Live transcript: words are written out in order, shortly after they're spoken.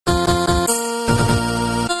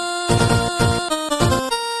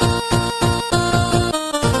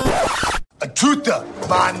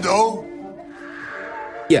Mando?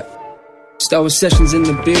 Yeah. Star Wars Sessions in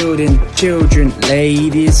the building. Children,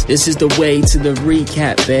 ladies, this is the way to the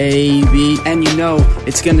recap, baby. And you know,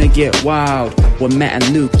 it's gonna get wild when Matt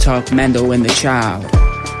and Luke talk Mando and the Child.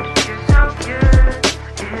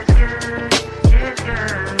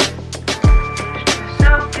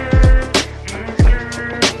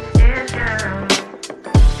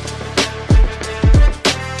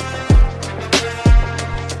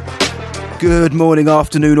 Good morning,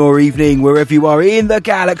 afternoon or evening, wherever you are in the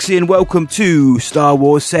galaxy, and welcome to Star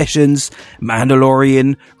Wars Sessions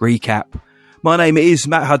Mandalorian Recap. My name is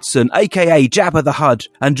Matt Hudson, aka Jabba the Hutt,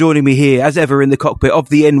 and joining me here, as ever, in the cockpit of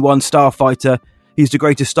the N1 Starfighter, he's the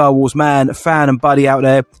greatest Star Wars man, fan and buddy out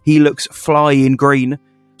there. He looks flying green.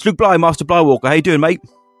 It's Luke Bly, Master Blywalker. How you doing, mate?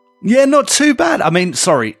 Yeah, not too bad. I mean,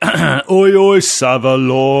 sorry. Oi, oi,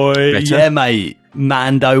 Savaloy. Better. Yeah, mate.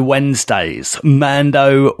 Mando Wednesdays.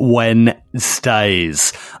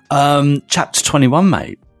 Chapter 21,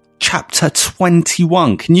 mate. Chapter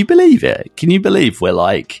 21. Can you believe it? Can you believe we're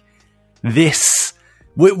like this?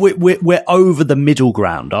 We're over the middle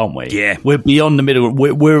ground, aren't we? Yeah. We're beyond the middle.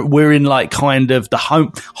 We're in like kind of the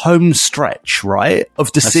home stretch, right?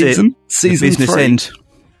 Of the That's season. it. Season the business 3. end.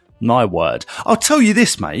 My word. I'll tell you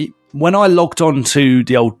this, mate. When I logged on to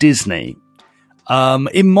the old Disney,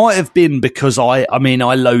 it might have been because I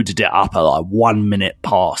loaded it up at like 1 minute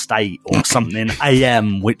past 8 or something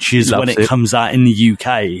AM, which is when it comes out in the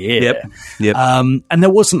UK here. Yep. And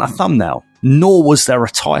there wasn't a thumbnail, nor was there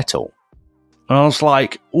a title. And I was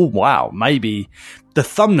like, oh, wow, maybe the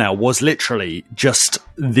thumbnail was literally just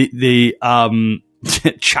the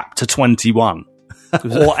chapter 21.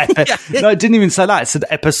 No, it didn't even say that. It said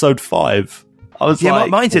episode 5. I was like,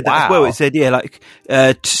 mine said wow. that as well. It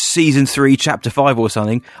said, season 3, chapter 5 or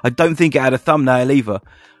something. I don't think it had a thumbnail either.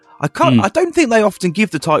 I don't think they often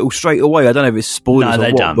give the title straight away. I don't know if it's spoilers or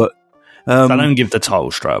what, don't. But They don't give the title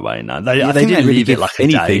straight away. No, I think they didn't really leave give it like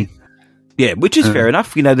anything. a day. Yeah, which is fair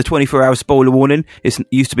enough. You know, the 24-hour spoiler warning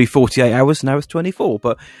used to be 48 hours, now it's 24.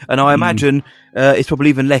 And I imagine it's probably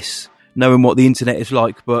even less, knowing what the internet is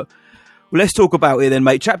like. But well, let's talk about it then,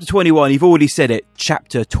 mate. Chapter 21, you've already said it.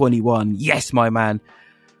 Chapter 21. Yes, my man.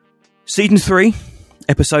 Season 3,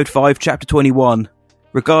 Episode 5, Chapter 21.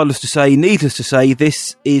 Needless to say,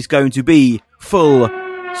 this is going to be full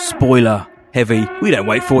spoiler heavy. We don't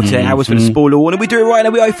wait 48 hours for the spoiler warning. We do it right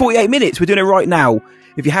now. We owe 48 minutes. We're doing it right now.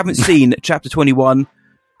 If you haven't seen Chapter 21,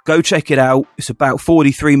 go check it out. It's about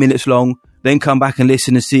 43 minutes long. Then come back and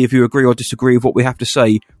listen and see if you agree or disagree with what we have to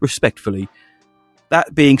say, respectfully.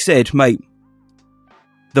 That being said, mate,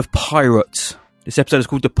 The Pirates. This episode is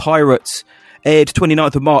called The Pirates. Aired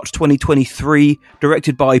 29th of March 2023.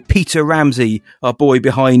 Directed by Peter Ramsey, our boy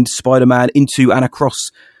behind Spider-Man Into and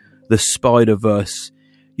Across the Spider-Verse.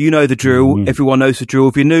 You know the drill. Everyone knows the drill.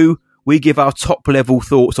 If you're new, we give our top-level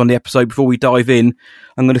thoughts on the episode before we dive in.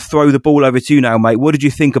 I'm going to throw the ball over to you now, mate. What did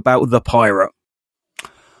you think about The Pirate?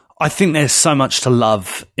 I think there's so much to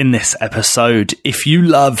love in this episode. If you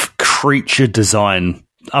love creature design,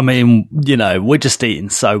 I mean, you know, we're just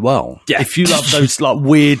eating so well. Yeah. If you love those like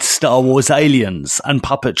weird Star Wars aliens and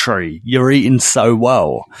puppetry, you're eating so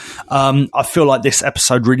well. I feel like this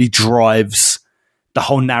episode really drives the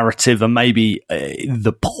whole narrative and maybe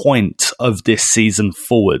the point of this season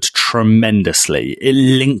forward tremendously. It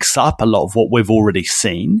links up a lot of what we've already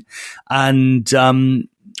seen and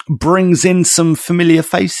brings in some familiar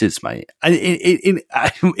faces, mate,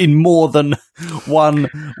 in more than one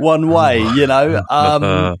way, you know.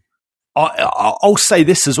 I'll say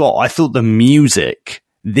this as well. I thought the music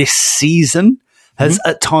this season has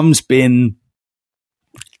at times been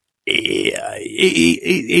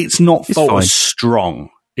it's not felt as strong.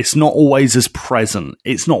 It's not always as present.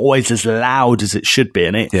 It's not always as loud as it should be.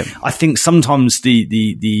 And I think sometimes the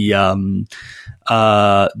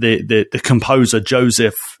composer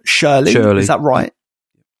Joseph Shirley, is that right?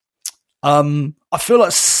 I feel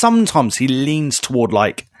like sometimes he leans toward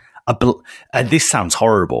like this sounds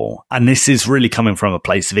horrible, and this is really coming from a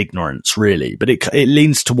place of ignorance, really. But it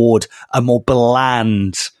leans toward a more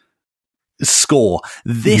bland score.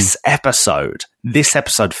 This episode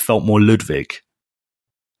felt more Ludwig,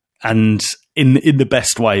 and in the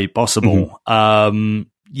best way possible.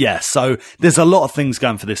 So there's a lot of things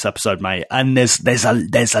going for this episode, mate, and there's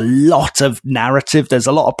a lot of narrative, there's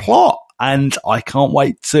a lot of plot, and I can't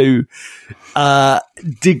wait to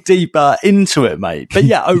dig deeper into it, mate. But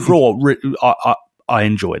yeah, overall, I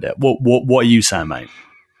enjoyed it. What are you saying, mate?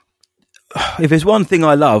 If there's one thing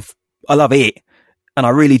I love it. And I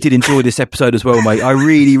really did enjoy this episode as well, mate. I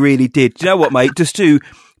really, really did. Do you know what, mate? Just to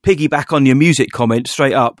piggyback on your music comment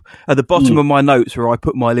straight up. At the bottom of my notes where I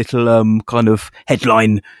put my little kind of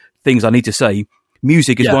headline things I need to say,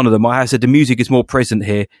 music is one of them. I said the music is more present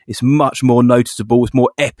here. It's much more noticeable. It's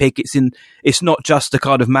more epic. It's not just a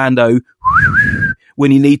kind of Mando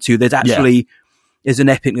when you need to. There's actually there's an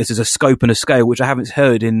epicness, there's a scope and a scale which I haven't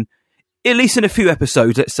heard in at least in a few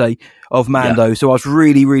episodes, let's say, of Mando. Yeah. So I was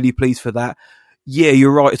really, really pleased for that. Yeah,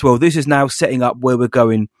 you're right as well. This is now setting up where we're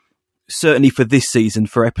going. Certainly for this season,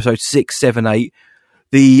 for episodes 6, 7, 8,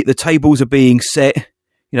 the tables are being set.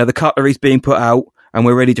 The cutlery's being put out, and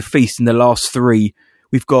we're ready to feast in the last 3.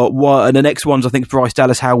 We've got one, and the next one's I think Bryce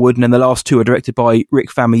Dallas Howard, and then the last 2 are directed by Rick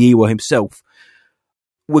Famuyiwa himself.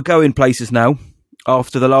 We're going places now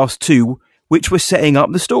after the last 2, which were setting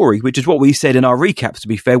up the story, which is what we said in our recaps, to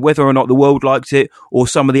be fair. Whether or not the world liked it or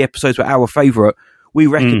some of the episodes were our favourite, we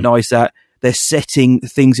recognise that they're setting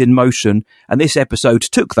things in motion, and this episode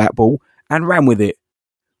took that ball and ran with it.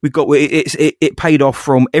 It paid off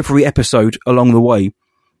from every episode along the way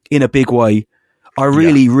in a big way. I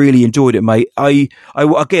really, really enjoyed it, mate. I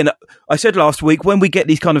said last week, when we get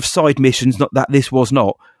these kind of side missions, not that this was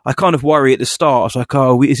not, I kind of worry at the start. I was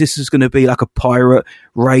like, is this going to be like a pirate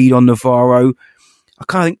raid on Navarro? I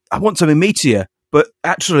kind of think I want something meatier, but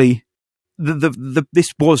actually, this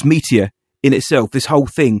was meatier in itself. This whole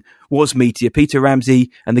thing was meatier. Peter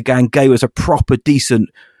Ramsey and the gang gave us a proper decent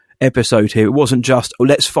episode here. It wasn't just,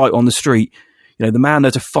 let's fight on the street. The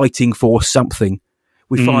Mandos are fighting for something.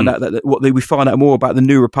 We find out we find out more about the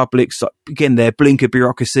New Republic's, again, their blinker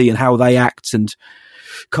bureaucracy and how they act, and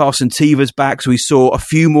Carson Teva's back. So we saw a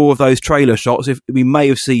few more of those trailer shots. If we may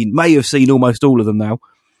have seen almost all of them now.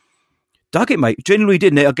 Dug it, mate. Genuinely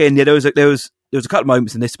didn't it? Again, there was a couple of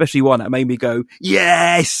moments in this, especially one that made me go,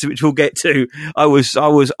 yes, which we'll get to. I was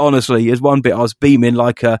honestly, there's one bit I was beaming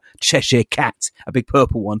like a Cheshire cat, a big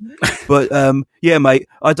purple one. But yeah, mate,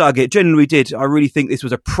 I dug it. Genuinely did. I really think this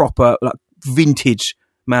was a proper, vintage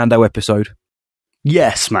Mando episode.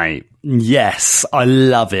 Yes, mate. Yes, I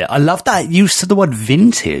love it. I love that use of the word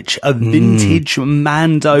vintage. A vintage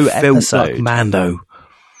Mando episode. Felt like Mando.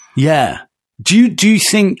 Yeah. Do you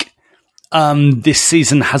think this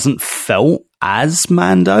season hasn't felt as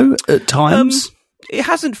Mando at times? It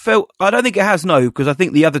hasn't felt. I don't think it has. No, because I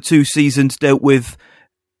think the other 2 seasons dealt with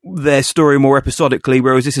their story more episodically,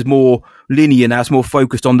 whereas this is more linear now. It's more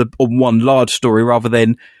focused on one large story rather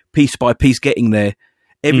than piece by piece getting there.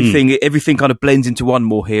 Everything kind of blends into one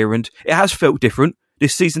more here, and it has felt different.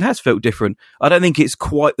 This season has felt different. I don't think it's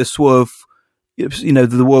quite the swerve,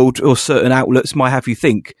 the world or certain outlets might have you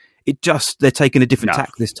think. They're taking a different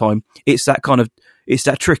tack this time. It's that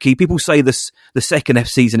tricky. People say the second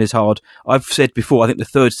season is hard. I've said before, I think the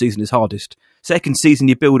third season is hardest. Second season,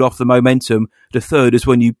 you build off the momentum. The third is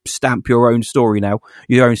when you stamp your own story now,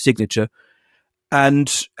 your own signature.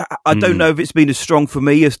 And I don't know if it's been as strong for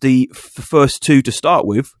me as the first 2 to start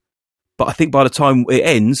with, but I think by the time it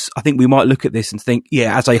ends, I think we might look at this and think,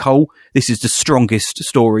 yeah, as a whole, this is the strongest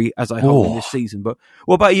story as a whole in this season. But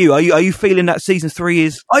what about you? Are you feeling that season 3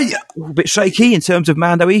 is a bit shaky in terms of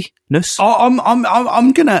Mando-y-ness?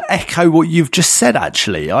 I'm going to echo what you've just said.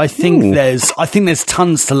 Actually, I think there's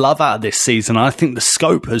tons to love out of this season. I think the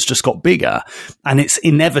scope has just got bigger, and it's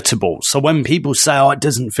inevitable. So when people say, "Oh, it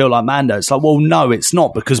doesn't feel like Mando," it's like, well, no, it's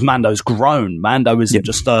not, because Mando's grown. Mando isn't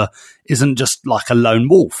just like a lone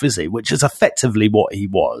wolf, is he? Which is effectively what he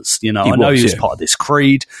was. I know he was part of this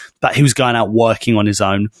creed, but he was going out working on his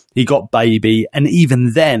own. He got baby, and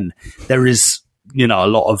even then, there is a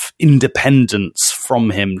lot of independence from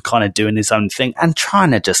him, kind of doing his own thing and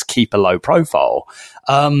trying to just keep a low profile.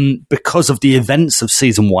 Because of the events of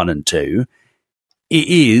season 1 and 2,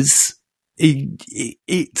 it's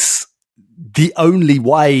the only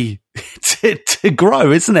way to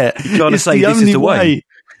grow, isn't it? You're trying to say this is the way.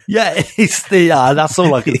 Yeah, it's that's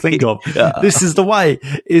all I can think of. This is the way.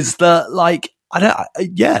 Is the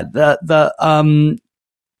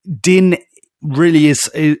Din really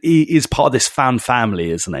is part of this found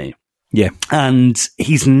family, isn't he? Yeah. And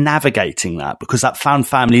he's navigating that, because that found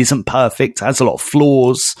family isn't perfect, has a lot of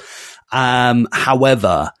flaws.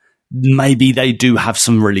 However, maybe they do have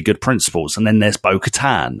some really good principles. And then there's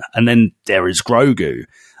Bo-Katan, and then there is Grogu.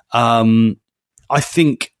 I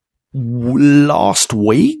think last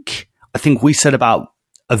week, we said about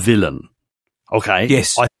a villain. Okay.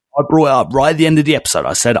 Yes. I brought it up right at the end of the episode.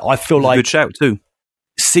 I said, I feel like good shout too.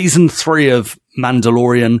 Season 3 of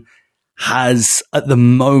Mandalorian has, at the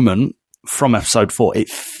moment, from episode 4, it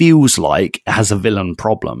feels like it has a villain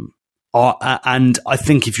problem. And I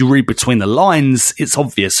think if you read between the lines, it's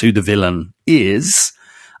obvious who the villain is.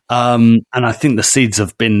 And I think the seeds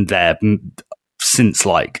have been there since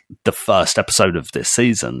like the first episode of this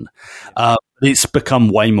season. It's become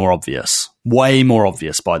way more obvious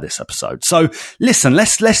by this episode. So listen,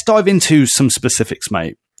 let's dive into some specifics,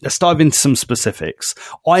 mate. Let's dive into some specifics.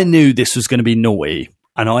 I knew this was going to be naughty,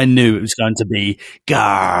 and I knew it was going to be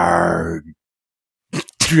Guardian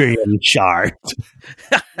Shard.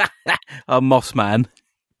 Mossman.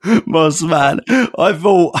 Mossman. I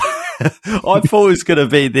thought it was going to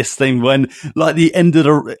be this thing when, like, the end of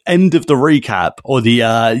the recap, or the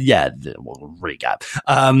recap.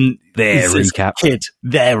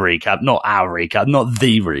 Their recap, not our recap, not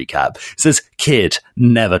the recap. It says, "Kid,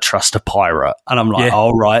 never trust a pirate," and I'm like,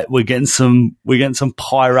 all right, we're getting some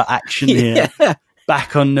pirate action here. Yeah.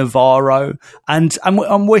 Back on Navarro, and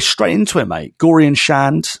we're straight into it, mate. Gorian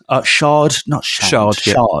Shard,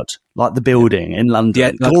 like the building in London.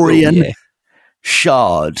 Yeah, Gorian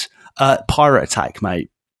Shard, pirate attack, mate.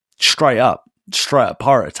 Straight up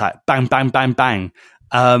pirate attack. Bang, bang, bang, bang.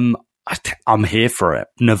 I'm here for it.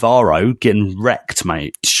 Navarro getting wrecked,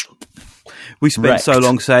 mate. We spent so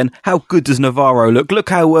long saying, how good does Navarro look? Look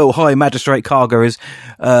how well High Magistrate Karga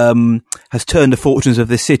has turned the fortunes of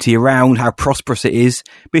this city around, how prosperous it is.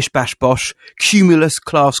 Bish bash bosh, Cumulus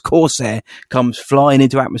class Corsair comes flying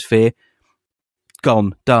into atmosphere.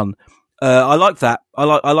 Gone, done. I like that. I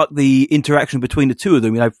like the interaction between the two of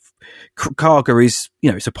them. You know, Karga is,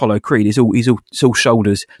 it's Apollo Creed. It's all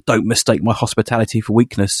shoulders. Don't mistake my hospitality for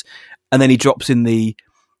weakness. And then he drops in the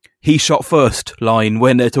 "he shot first" line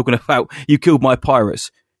when they're talking about, "you killed my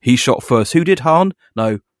pirates." He shot first. Who did? Han?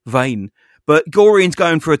 No, Vane. But Gorian's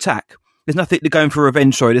going for attack. There's nothing to going for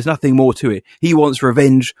revenge, sorry. There's nothing more to it. He wants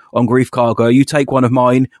revenge on Grief Karga. You take one of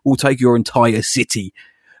mine, we'll take your entire city.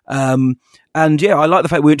 And yeah, I like the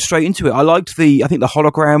fact we went straight into it. I think the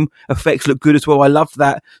hologram effects look good as well. I loved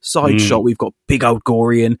that side shot. We've got big old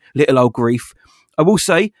Gorian, little old Grief. I will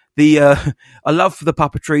say I love the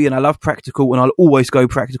puppetry and I love practical, and I'll always go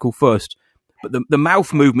practical first. But the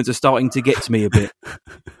mouth movements are starting to get to me a bit.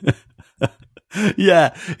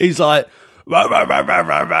 Yeah, he's like, yeah,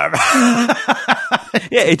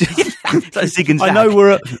 it's like Zig and Zag. I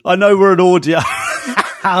know we're an audio.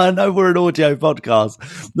 I know we're an audio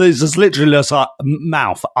podcast. There's just literally just like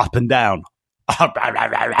mouth up and down.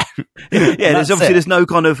 There's no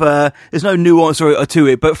kind of there's no nuance to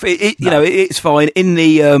it, but it's fine. In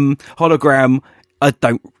the hologram, I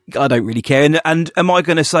don't really care. And am I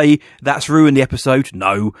going to say that's ruined the episode?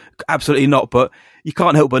 No, absolutely not. But you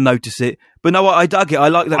can't help but notice it. But no, I dug it. I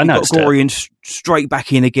like that we got Gorian straight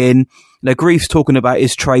back in again. Grief's talking about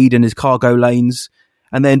his trade and his cargo lanes,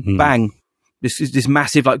 and then bang, this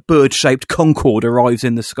massive like bird-shaped Concorde arrives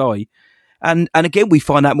in the sky. And again, we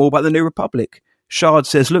find out more about the New Republic. Shard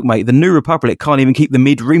says, "Look, mate, the New Republic can't even keep the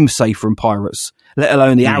mid-rim safe from pirates, let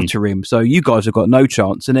alone the outer rim. So you guys have got no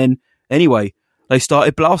chance." And then, anyway, they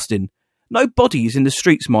started blasting. No bodies in the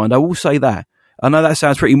streets, mind. I will say that. I know that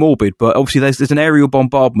sounds pretty morbid, but obviously there's an aerial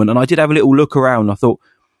bombardment, and I did have a little look around. I thought,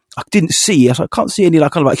 I can't see any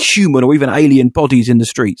like kind of like human or even alien bodies in the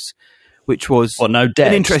streets, which was an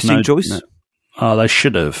interesting choice. No. Oh, they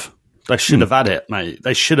should have. They should have had it, mate.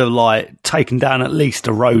 They should have like taken down at least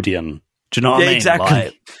a Rhodian. Do you know what I mean?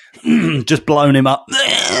 Exactly. Like, just blown him up.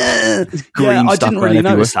 I didn't really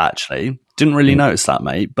notice that, actually. Didn't really notice that,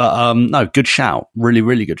 mate. But no, good shout. Really,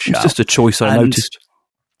 really good shout. It's just a choice I noticed.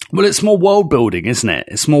 Well, it's more world building, isn't it?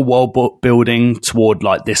 It's more world building toward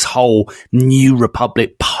like this whole New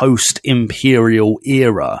Republic post-Imperial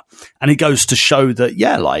era. And it goes to show that,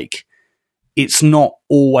 like, it's not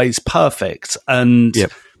always perfect. And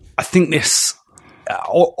I think this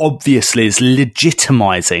obviously is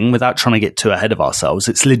legitimizing, without trying to get too ahead of ourselves,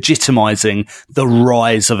 it's legitimizing the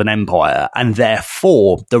rise of an empire and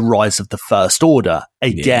therefore the rise of the First Order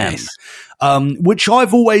again. Yes. Which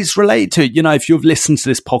I've always related to. If you've listened to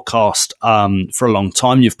this podcast for a long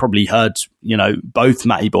time, you've probably heard, both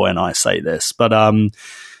Matty Boy and I say this. But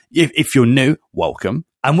if you're new, welcome.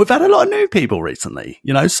 And we've had a lot of new people recently,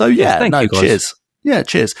 so thank you guys. Cheers. Yeah,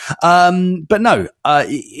 cheers. But no,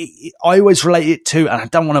 I always relate it to, and I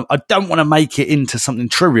don't want to make it into something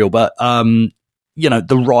trivial, but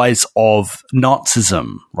the rise of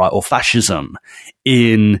Nazism, right, or fascism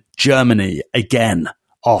in Germany again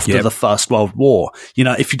after the First World War.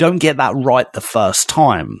 If you don't get that right the first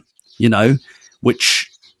time, which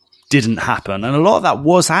didn't happen, and a lot of that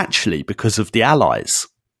was actually because of the Allies.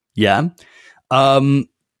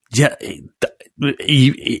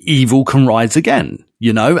 Evil can rise again.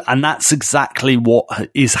 you know, and that's exactly what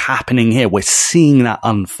is happening here. We're seeing that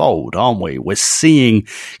unfold, aren't we? We're seeing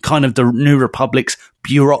kind of the New Republic's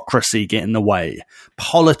bureaucracy get in the way,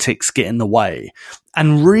 politics get in the way.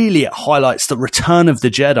 And really it highlights that Return of the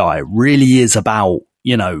Jedi really is about,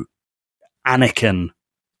 you know, Anakin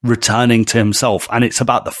returning to himself, and it's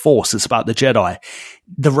about the Force, it's about the Jedi.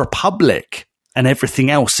 The Republic and everything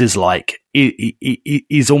else is like,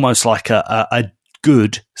 is almost like a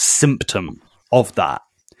good symptom of that.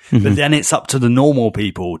 Mm-hmm. But then it's up to the normal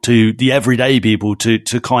people, to the everyday people to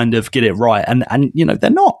kind of get it right. And you know, they're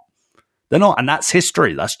not. And that's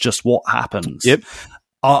history. That's just what happens. Yep.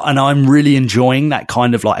 And I'm really enjoying that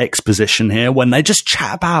kind of like exposition here when they just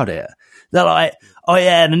chat about it. They're like, oh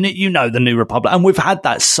yeah, you know, the New Republic. And we've had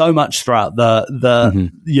that so much throughout the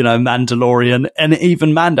you know, Mandalorian. And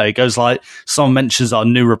even Mando goes like, someone mentions our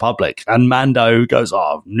New Republic. And Mando goes,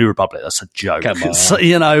 oh, New Republic, that's a joke. So,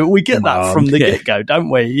 you know, we get that from the get-go, don't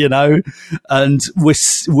we? You know? And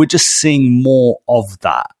we're just seeing more of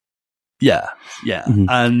that. Yeah. Mm-hmm.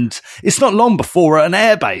 And it's not long before we're at an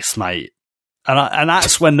airbase, mate. And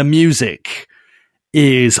that's when the music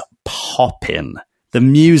is popping. The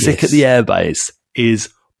music at the airbase is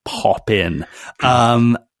popping.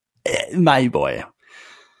 Mayboy.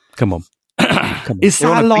 Come on. Is that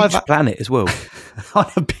on a live beach planet as well? On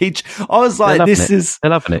a beach. I was like, they're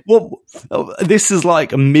loving it. Well, this is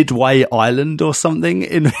like a Midway Island or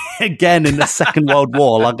something again in the Second World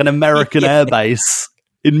War, like an American airbase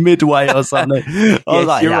in Midway or something. I was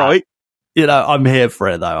like, you're right. You know, I'm here for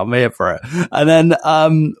it though. I'm here for it. And then,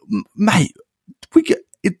 mate,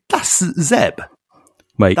 that's Zeb.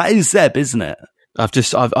 Mate, that is Zeb, isn't it? I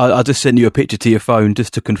just sent you a picture to your phone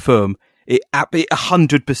just to confirm it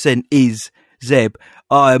 100% is Zeb.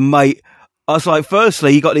 Mate, I was like,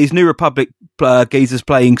 firstly, you got these New Republic geezers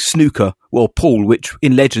playing snooker, well, pool, which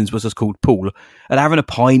in Legends was just called pool, and having a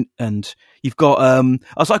pint, and you've got, I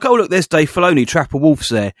was like, oh, look, there's Dave Filoni, Trapper Wolf's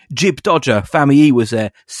there, Jib Dodger, Family E was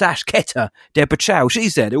there, Sash Ketter, Deborah Chow,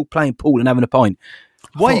 she's there, they're all playing pool and having a pint.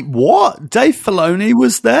 Wait, what? Dave Filoni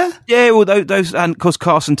was there? Yeah, well, those, and of course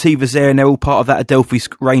Carson T was there, and they're all part of that Adelphi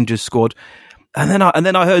Rangers squad. And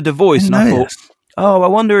then I heard the voice, and I thought, oh, I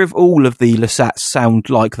wonder if all of the Lasats sound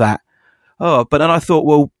like that. Oh, but then I thought,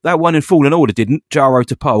 well, that one in Fallen Order didn't. Jaro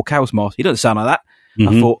Tapal, Cowsmart, he doesn't sound like that.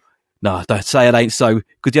 Mm-hmm. I thought, no, don't say it ain't so,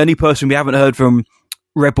 because the only person we haven't heard from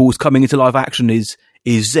Rebels coming into live action is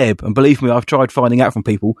Zeb. And believe me, I've tried finding out from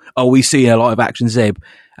people, are we seeing a live action Zeb?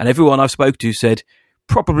 And everyone I've spoke to said,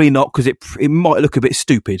 probably not, because it might look a bit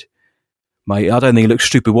stupid. Mate, I don't think it looks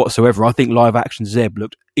stupid whatsoever. I think live action Zeb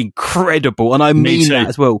looked incredible, and I mean that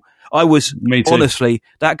as well. I was, honestly,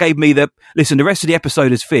 that gave me the rest of the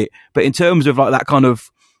episode is fit, but in terms of like that kind of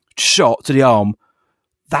shot to the arm,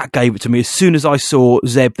 that gave it to me. As soon as I saw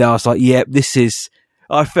Zeb there, I was like, yeah,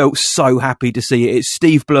 I felt so happy to see it. It's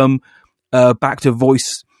Steve Blum back to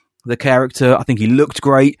voice the character. I think he looked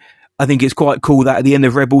great. I think it's quite cool that at the end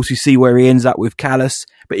of Rebels, you see where he ends up with Callus,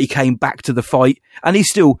 but he came back to the fight, and he's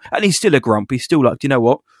still a grump. He's still like, do you know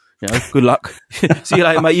what? You know, good luck. See you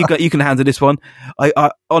later, mate. You can handle this one. I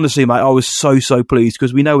honestly, mate, I was so pleased,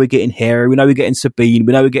 because we know we're getting Hera, we know we're getting Sabine,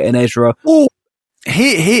 we know we're getting Ezra. Well,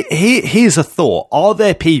 here's a thought. Are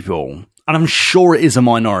there people, and I'm sure it is a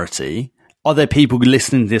minority, are there people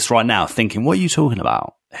listening to this right now thinking, what are you talking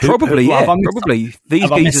about? Probably. These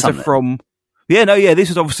geezers are from... this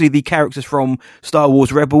is obviously the characters from Star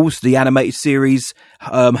Wars Rebels, the animated series,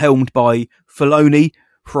 helmed by Filoni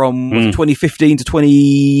from 2015 to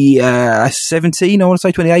 2017, I want to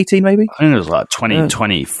say 2018 maybe? I think it was like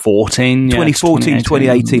 2014. 2014 to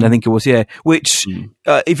 2018, I think it was, yeah. Which,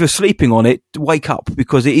 if you're sleeping on it, wake up,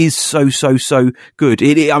 because it is so good.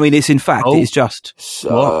 It's in fact, it's just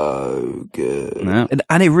so good. Yeah.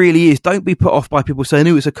 And it really is. Don't be put off by people saying,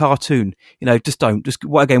 oh, it's a cartoon. You know, just don't. Just,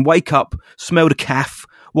 again, wake up, smell the calf,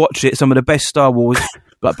 watch it. Some of the best Star Wars,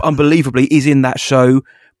 like, unbelievably, is in that show.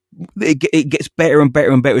 It gets better and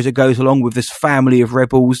better and better as it goes along with this family of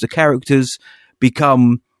rebels. The characters are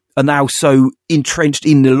now so entrenched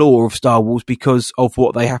in the lore of Star Wars because of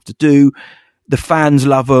what they have to do. The fans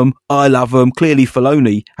love them. I love them. Clearly,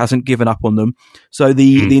 Filoni hasn't given up on them. So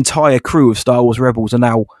the entire crew of Star Wars Rebels are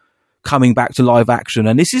now coming back to live action,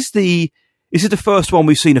 and this is the first one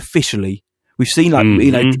we've seen officially. We've seen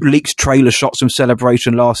leaked trailer shots from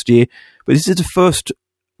Celebration last year, but this is the first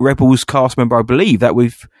Rebels cast member, I believe, that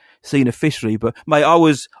we've seen officially. But mate, I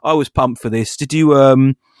was pumped for this. Did you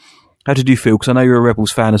how did you feel? Because I know you're a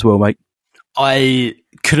Rebels fan as well, mate. I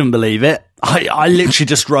couldn't believe it. I literally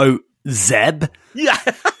just wrote Zeb. Yeah.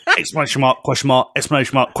 Exclamation mark, question mark,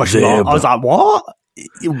 exclamation mark, question mark. I was like, what?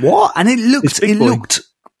 And it looked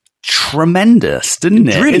tremendous, didn't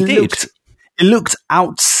it? It really did. It looked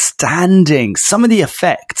outstanding. Some of the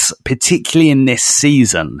effects, particularly in this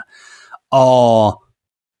season, are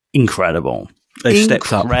incredible. They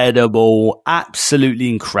stepped up. Incredible. Absolutely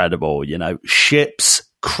incredible. You know, ships,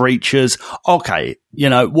 creatures. Okay, you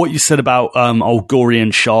know, what you said about old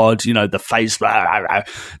Gorian Shard, you know, the face, the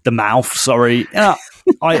mouth, sorry. Yeah,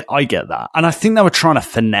 I get that. And I think they were trying to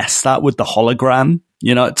finesse that with the hologram.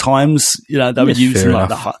 You know, at times, you know, they were using like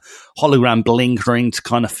the hologram blinkering to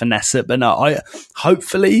kind of finesse it. But no,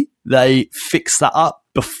 hopefully they fix that up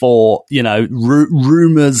before, you know,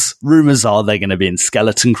 rumors are they're going to be in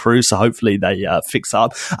Skeleton Crew. So hopefully they fix that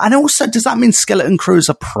up. And also, does that mean Skeleton Crew is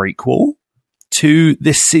a prequel to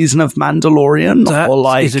this season of Mandalorian?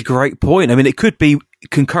 That is a great point. I mean, it could be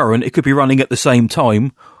concurrent. It could be running at the same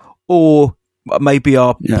time, or maybe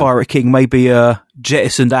our Pirate King may be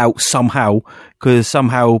jettisoned out somehow because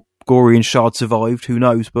somehow Gorian Shard survived. Who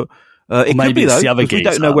knows? But it could be, though, the other we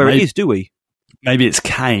don't know where it is, do we? Maybe it's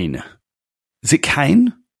Kane. Is it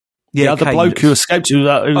Kane? Yeah, the other bloke who escaped.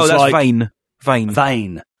 That's like,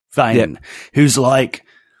 Vane. Yeah. Who's like,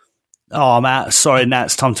 oh, I'm out. Sorry, now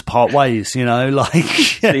it's time to part ways. You know, like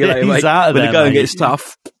See you later, he's mate. out of when there. The going mate. gets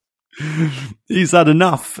tough. He's had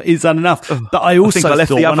enough. But I also think I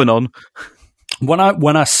left the oven on. When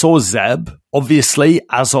I saw Zeb, obviously,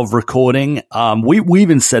 as of recording, we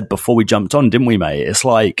even said before we jumped on, didn't we, mate? It's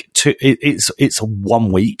like it's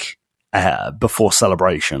 1 week before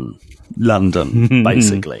Celebration, London,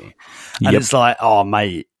 basically, and it's like, oh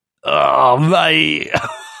mate,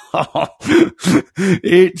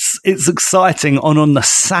 it's exciting. On the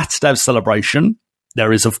Saturday of Celebration,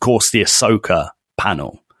 there is of course the Ahsoka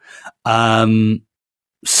panel.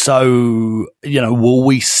 So, you know, will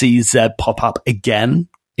we see Zeb pop up again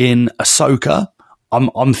in Ahsoka?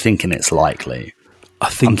 I'm thinking it's likely. I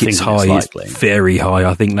think it's high. It's very high,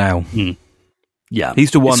 I think, now. Yeah.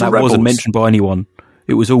 He's the one that wasn't mentioned by anyone.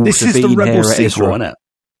 It was all This is the Rebel sequel, isn't it?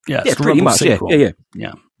 Yeah, it's pretty much. Yeah.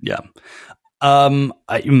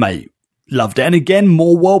 Mate, loved it. And again,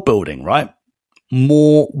 more world building, right?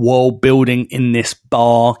 More world building in this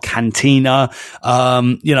bar, cantina.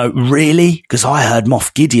 You know, really? Because I heard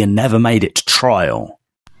Moff Gideon never made it to trial.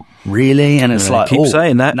 Really? And it's like, keep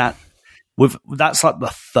saying that. That's like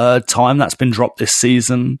the third time that's been dropped this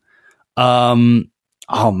season. Oh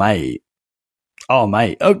mate.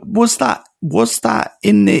 Was that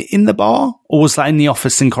in the bar, or was that in the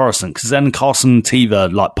office in Coruscant? Because then Carson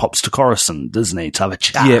Teva like pops to Coruscant, doesn't he, to have a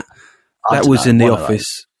chat? Yeah, that was in the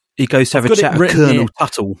office. He goes to have a chat with Colonel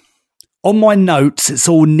Tuttle. On my notes, it's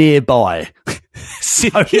all nearby. So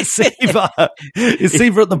it's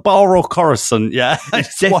either at the bar or Coruscant, yeah?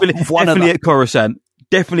 It's definitely at Coruscant.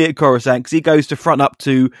 Definitely at Coruscant, because he goes to front up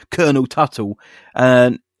to Colonel Tuttle.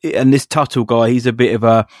 And this Tuttle guy, he's a bit of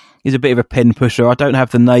a pen pusher. I don't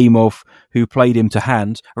have the name of who played him to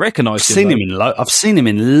hand. I recognise him. I've seen him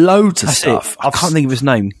in loads of stuff. I can't think of his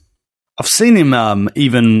name. I've seen him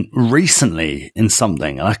even recently in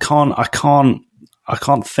something, and I can't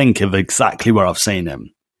think of exactly where I've seen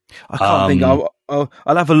him. I can't think. I'll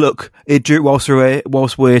have a look whilst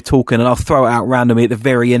we're talking, and I'll throw it out randomly at the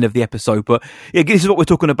very end of the episode. But yeah, this is what we're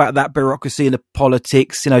talking about: that bureaucracy and the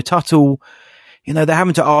politics. You know, Tuttle. You know, they're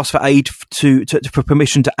having to ask for aid for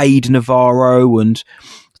permission to aid Navarro, and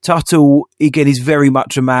Tuttle again is very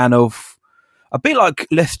much a man of a bit like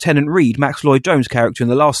Lieutenant Reed, Max Lloyd-Jones' character in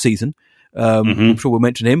the last season. I'm sure we'll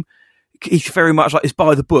mention him. He's very much like, it's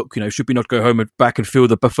by the book, you know, should we not go home and back and fill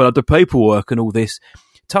the paperwork and all this.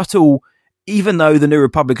 Tuttle, even though the New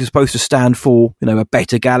Republic is supposed to stand for, you know, a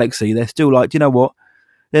better galaxy, they're still like, you know what?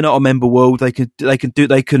 They're not a member world. They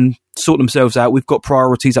can sort themselves out. We've got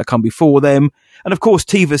priorities that come before them. And of course,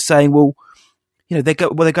 Teva's saying, well, you know, they're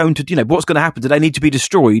going to, you know, what's going to happen? Do they need to be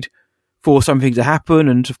destroyed for something to happen?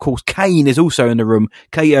 And of course, Kane is also in the room.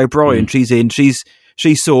 Kate O'Brien, she's in. She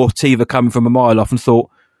saw Teva coming from a mile off and thought,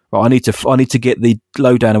 right, I need to get the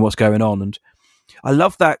lowdown on what's going on. And I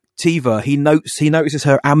love that Teva, he notices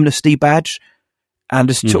her amnesty badge and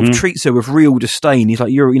just sort of treats her with real disdain. He's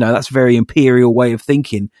like, you know, that's a very imperial way of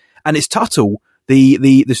thinking. And it's Tuttle,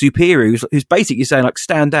 the superior, who's basically saying, like,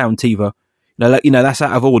 stand down, Teva. You know, that's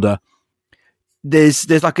out of order.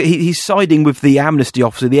 There's like he's siding with the amnesty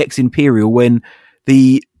officer, the ex-imperial, when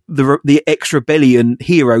the ex-rebellion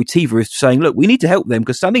hero Teva is saying, look, we need to help them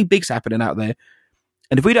because something big's happening out there.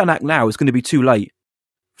 And if we don't act now, it's going to be too late.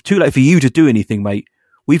 Too late for you to do anything, mate.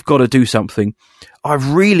 We've got to do something. I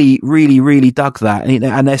really, really, really dug that.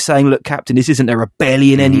 And they're saying, look, Captain, this isn't a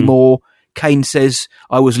rebellion anymore. Kane says,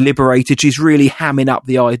 I was liberated. She's really hamming up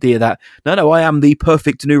the idea that, no, I am the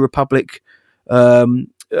perfect New Republic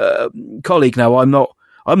colleague now. I'm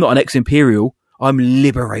I'm not an ex-Imperial. I'm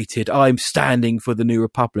liberated. I'm standing for the New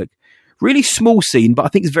Republic. Really small scene, but I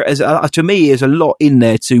think to me, there's a lot in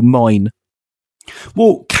there to mine.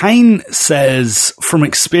 Well, Kane says, from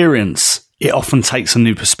experience, it often takes a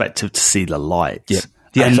new perspective to see the light. Yeah,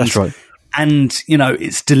 that's right. And,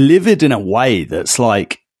 it's delivered in a way that's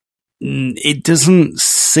like, it doesn't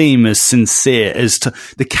seem as sincere as to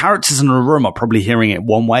the characters in the room are probably hearing it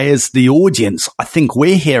one way. As the audience, I think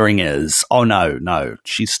we're hearing is, oh no,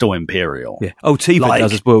 she's still Imperial. Yeah. Oh, Teva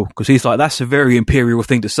does as well, because he's like, that's a very Imperial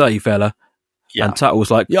thing to say, fella. Yeah. And Tuttle was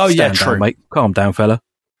like, oh yeah, true, mate, calm down, fella.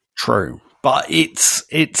 True, but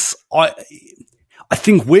I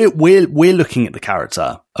think we're looking at the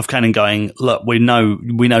character of Kane and going, look, we know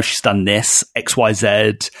she's done this, X, Y,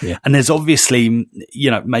 Z, and there's obviously,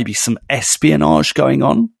 maybe some espionage going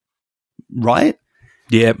on, right?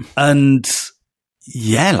 Yeah. And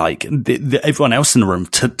like everyone else in the room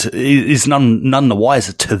is none the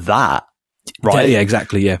wiser to that, right? Yeah,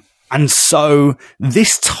 exactly, yeah. And so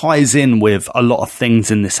this ties in with a lot of things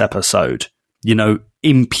in this episode,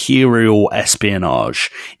 Imperial espionage,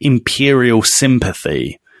 Imperial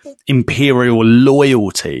sympathy, Imperial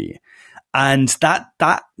loyalty. And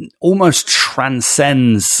that almost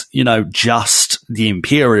transcends, just the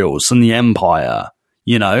Imperials and the Empire,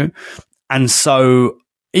 And so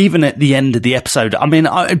even at the end of the episode, I mean,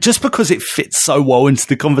 just because it fits so well into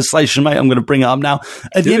the conversation, mate, I'm going to bring it up now.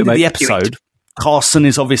 At the end of the episode, Carson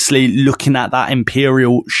is obviously looking at that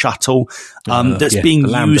Imperial shuttle that's being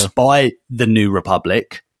used by the New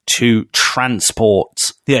Republic to transport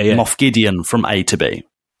Moff Gideon from A to B,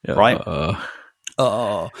 right?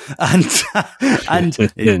 And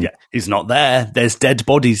he's not there. There's dead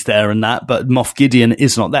bodies there and that, but Moff Gideon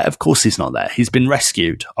is not there. Of course he's not there. He's been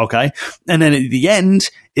rescued, okay? And then at the end,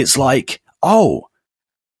 it's like, oh,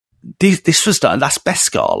 this was done. That's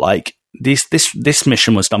Beskar, like, This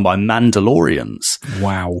mission was done by Mandalorians.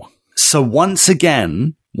 Wow. So once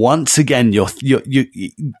again,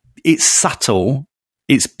 it's subtle.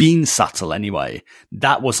 It's been subtle anyway.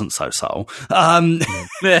 That wasn't so subtle.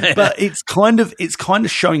 But it's kind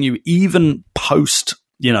of showing you even post,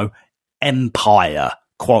 Empire,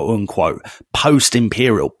 quote unquote, post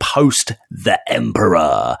Imperial, post the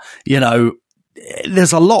Emperor,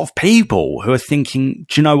 there's a lot of people who are thinking,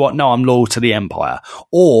 do you know what? No, I'm loyal to the Empire,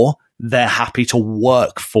 or they're happy to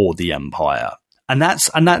work for the Empire. And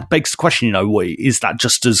that begs the question, is that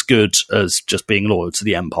just as good as just being loyal to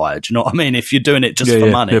the Empire? Do you know what I mean? If you're doing it just for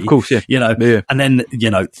money, of course, and then,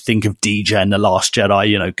 think of DJ and The Last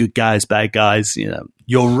Jedi, good guys, bad guys,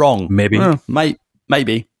 you're wrong. Maybe.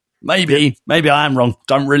 Maybe I am wrong.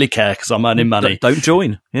 Don't really care because I'm earning money. Don't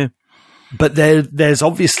join. Yeah. But there's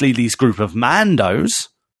obviously these group of Mandos,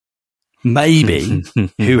 maybe,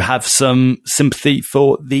 who have some sympathy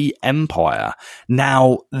for the Empire.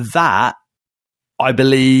 Now, that, I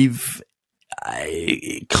believe,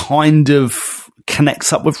 it kind of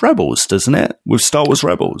connects up with Rebels, doesn't it? With Star Wars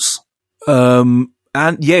Rebels. And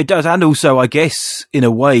yeah, it does. And also, I guess, in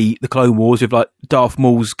a way, the Clone Wars with like Darth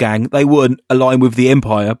Maul's gang, they weren't aligned with the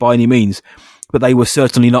Empire by any means, but they were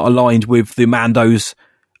certainly not aligned with the Mandos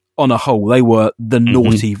on a whole. They were the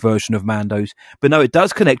naughty version of Mandos. But no, it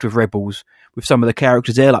does connect with Rebels, with some of the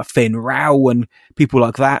characters there, like Fenn Rau and people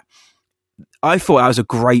like that. I thought that was a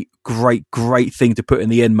great thing to put in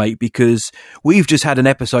the end, mate, because we've just had an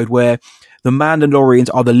episode where the Mandalorians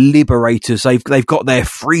are the liberators. They've got their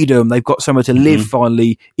freedom. They've got somewhere to live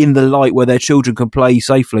finally in the light where their children can play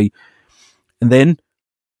safely. And then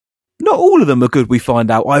not all of them are good, we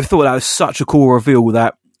find out. I thought that was such a cool reveal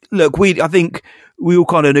that, look, I think we all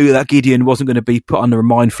kind of knew that Gideon wasn't going to be put under a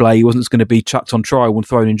mind flay. He wasn't going to be chucked on trial and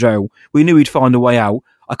thrown in jail. We knew he'd find a way out.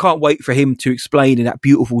 I can't wait for him to explain in that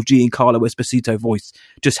beautiful Giancarlo Esposito voice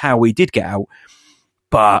just how he did get out.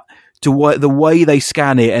 But the way they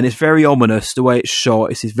scan it, and it's very ominous, the way it's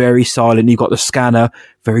shot, it's very silent. You've got the scanner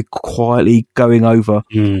very quietly going over,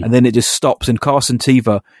 and then it just stops. And Carson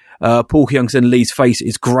Teva, Paul Hyung-Sen Lee's face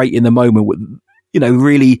is great in the moment, with,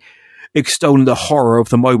 really extolling the horror of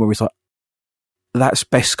the moment. It's like, that's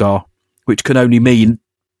Beskar, which can only mean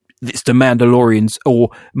it's the Mandalorians or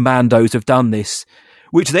Mandos have done this,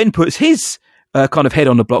 which then puts his kind of head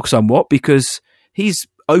on the block somewhat, because he's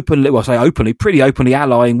pretty openly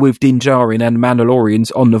allying with Din Djarin and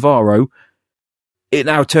Mandalorians on Navarro. It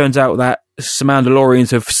now turns out that some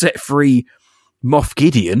Mandalorians have set free Moff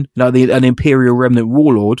Gideon, an Imperial remnant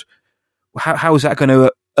warlord. How is that going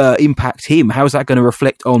to impact him? How is that going to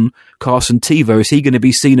reflect on Carson Teva? Is he going to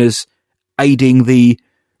be seen as aiding the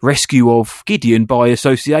rescue of Gideon by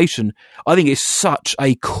association? I think it's such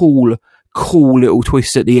a cool little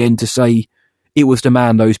twist at the end to say it was the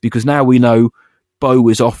Mandos, because now we know Bo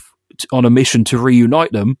is off on a mission to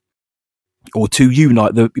reunite them, or to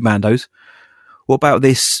unite the Mandos. What about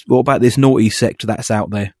this naughty sect that's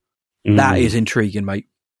out there? That is intriguing, mate.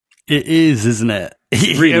 It is, isn't it?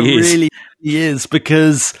 It really is,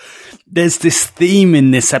 because there's this theme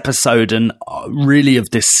in this episode and really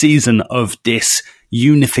of this season of this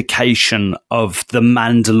unification of the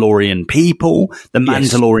Mandalorian people, the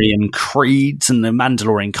Mandalorian creeds and the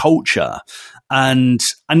Mandalorian culture. And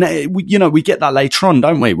we get that later on,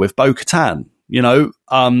 don't we, with Bo-Katan?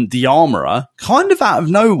 The armorer, kind of out of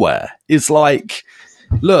nowhere, is like,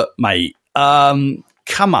 look, mate, come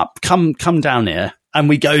down here. And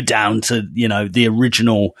we go down to, the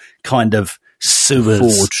original kind of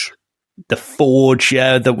sewers. The forge,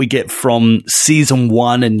 that we get from season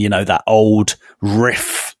 1. And, that old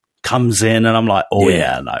riff comes in. And I'm like,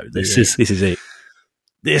 this is it.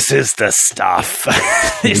 This is the stuff.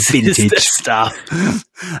 This is the stuff.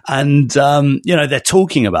 And, they're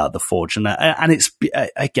talking about the forge. And it's,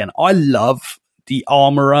 again, I love the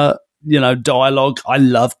armorer, dialogue. I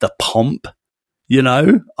love the pomp.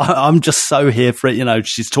 I'm just so here for it.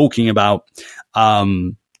 She's talking about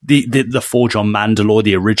the forge on Mandalore,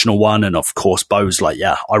 the original one, and of course Bo's like,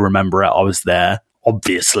 yeah, I remember it. I was there,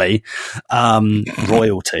 obviously.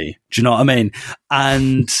 Royalty. Do you know what I mean?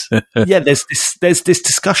 And yeah, there's this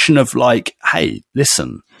discussion of like, hey,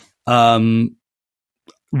 listen, remove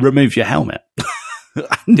your helmet.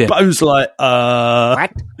 And Bo's like,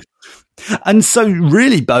 what? And so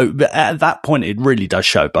really, Bo, at that point, it really does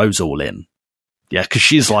show Bo's all in. Yeah, because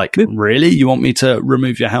she's like, really? You want me to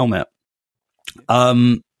remove your helmet?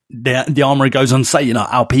 The armorer goes on to say,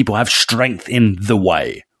 our people have strength in the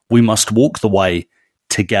way. We must walk the way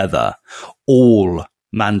together. All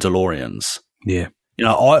Mandalorians. Yeah.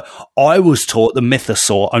 I was taught the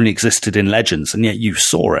mythosaur only existed in legends, and yet you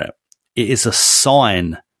saw it. It is a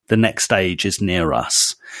sign the next age is near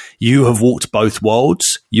us. You have walked both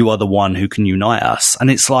worlds. You are the one who can unite us.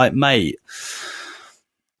 And it's like, mate,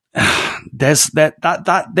 there's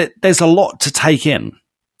a lot to take in.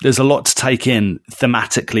 There's a lot to take in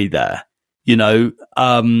thematically there,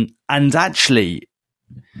 and actually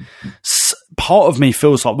part of me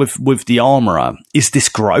feels like with the armorer, is this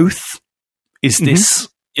growth? Is this,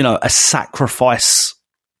 a sacrifice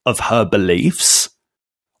of her beliefs,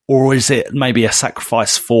 or is it maybe a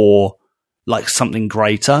sacrifice for like something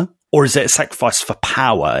greater, or is it a sacrifice for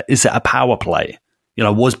power? Is it a power play?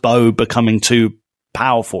 Was Bo becoming too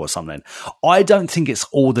powerful or something? I don't think it's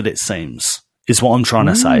all that it seems, is what I'm trying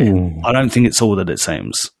to say. I don't think it's all that it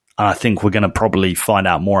seems. And I think we're going to probably find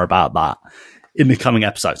out more about that in the coming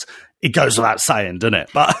episodes. It goes without saying, doesn't it?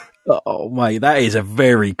 But oh, mate, that is a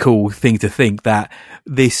very cool thing to think, that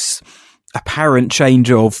this apparent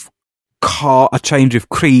change of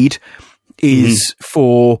creed is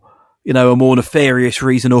for, a more nefarious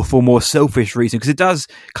reason or for more selfish reason, because it does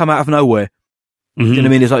come out of nowhere. You know what I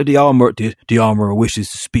mean? It's like the armorer wishes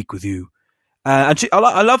to speak with you. And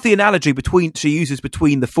I love the analogy she uses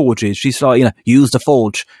between the forges. She's like, use the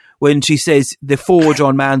forge. When she says the forge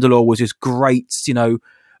on Mandalore was this great,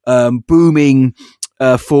 booming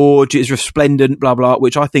forge, it's resplendent, blah, blah,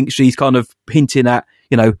 which I think she's kind of hinting at,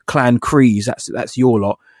 Clan Kryze, that's your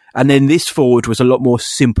lot. And then this forge was a lot more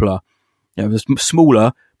simpler. It was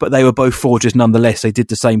smaller, but they were both forges nonetheless. They did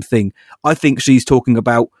the same thing. I think she's talking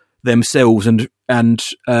about themselves and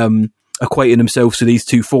equating themselves to these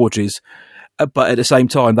two forges, but at the same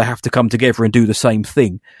time they have to come together and do the same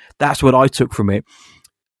thing. That's what I took from it.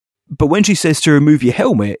 But when she says to remove your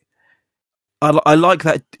helmet, I like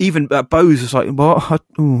that. Even Bo's was like, well, I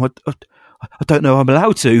don't know, I'm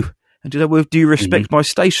allowed to. And do you respect my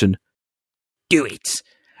station? Do it.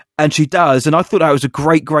 And she does, and I thought that was a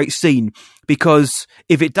great scene, because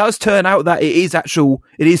if it does turn out that it is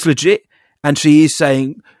legit, and she is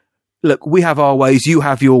saying, look, we have our ways, you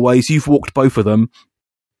have your ways, you've walked both of them.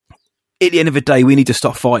 At the end of the day, we need to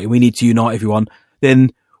stop fighting, we need to unite everyone.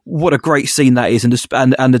 Then what a great scene that is,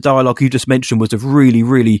 and the dialogue you just mentioned was a really,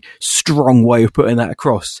 really strong way of putting that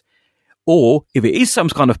across. Or if it is some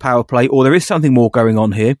kind of power play, or there is something more going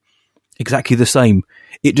on here, exactly the same.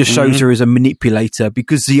 It just shows her as a manipulator,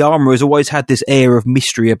 because the armorer has always had this air of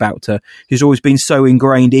mystery about her. She's always been so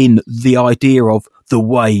ingrained in the idea of the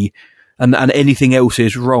way, and anything else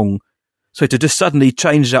is wrong. So to just suddenly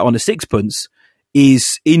change that on a sixpence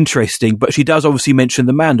is interesting. But she does obviously mention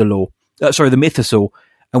the mythosaur.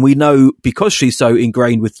 And we know, because she's so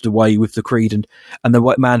ingrained with the way, with the creed and the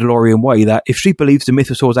Mandalorian way, that if she believes the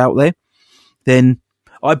mythosaur's out there, then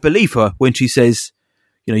I believe her when she says,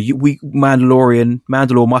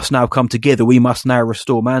 Mandalore must now come together. We must now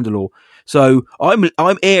restore Mandalore. So I'm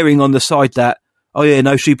erring on the side that oh yeah,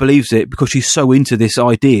 no, she believes it because she's so into this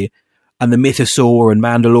idea and the mythosaur and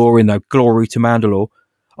Mandalorian, the glory to Mandalore.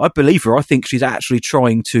 I believe her. I think she's actually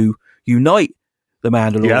trying to unite the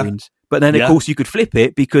Mandalorians. Yeah. But then, of course, you could flip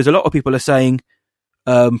it because a lot of people are saying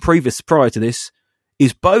prior to this,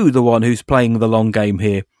 is Bo the one who's playing the long game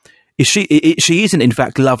here? She isn't, in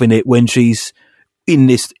fact, loving it when she's in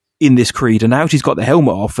this creed, and now she's got the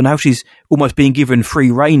helmet off, and now she's almost being given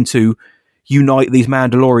free rein to unite these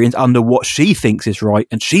Mandalorians under what she thinks is right,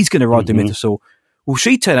 and she's going to ride the mythosaur. Will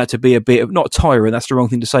she turn out to be a bit of, not tyrant, that's the wrong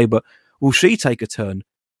thing to say, but will she take a turn?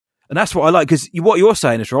 And that's what I like, because what you're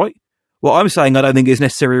saying is right. What I'm saying I don't think is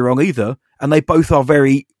necessarily wrong either, and they both are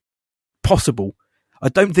very possible. I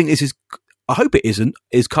don't think this is, I hope it isn't,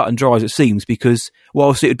 as cut and dry as it seems, because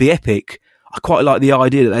whilst it would be epic, I quite like the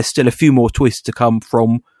idea that there's still a few more twists to come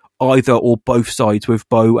from either or both sides with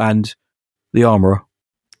Bo and the Armourer.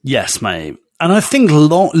 Yes, mate. And I think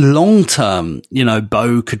long term,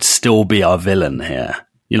 Bo could still be our villain here,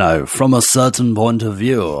 from a certain point of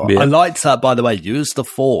view. Yeah. I liked that, by the way. Use the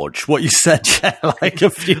Forge. What you said, like a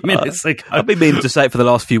few minutes ago. I've been meaning to say it for the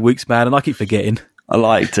last few weeks, man, and I keep forgetting. I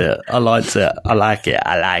liked it. I like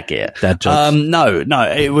it. Dad jokes. No,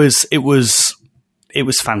 it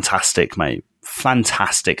was fantastic, mate.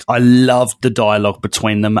 Fantastic. I loved the dialogue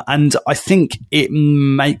between them, and I think it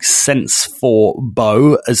makes sense for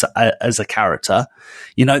Bo as a character.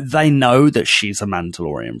 They know that she's a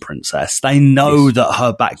Mandalorian princess. They know that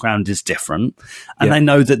her background is different, and they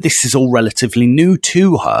know that this is all relatively new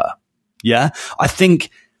to her. Yeah, I think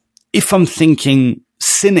if I'm thinking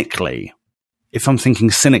cynically,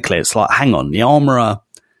 it's like, hang on, the Armourer,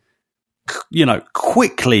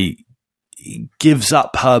 quickly gives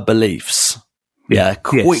up her beliefs. Yeah,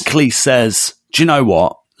 quickly says, do you know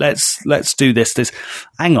what? Let's do this.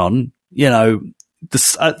 Hang on, at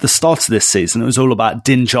the start of this season, it was all about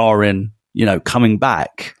Din Djarin, coming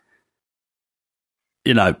back,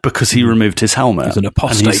 because he removed his helmet. He's an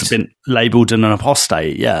apostate. And he's been labelled an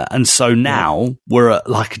apostate, yeah. And so now we're at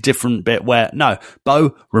like a different bit where, no,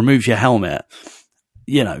 Bo, remove your helmet,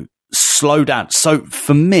 slow down. So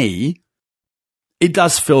for me, it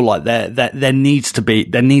does feel like there needs to be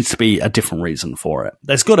a different reason for it.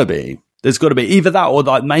 There's got to be either that, or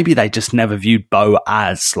like maybe they just never viewed Bo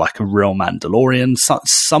as like a real Mandalorian,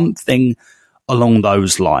 something along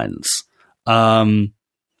those lines. And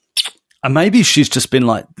maybe she's just been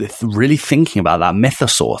like really thinking about that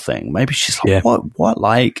mythosaur thing. Maybe she's like, what,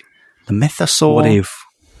 like the mythosaur? What if?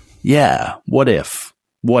 Yeah, what if?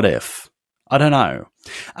 I don't know.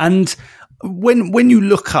 And when you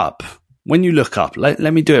look up. Let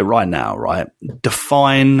me do it right now, right?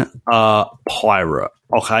 Define a pirate,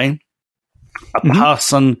 okay? A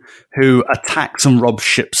person who attacks and robs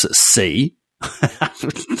ships at sea.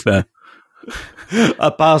 Fair.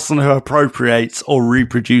 A person who appropriates or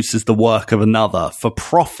reproduces the work of another for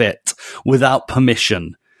profit without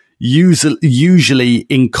permission, usually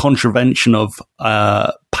in contravention of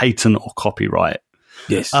patent or copyright.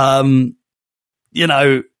 Yes.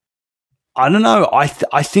 I don't know. I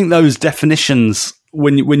think those definitions,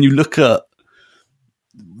 when you look at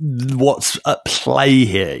what's at play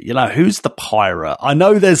here, who's the pirate? I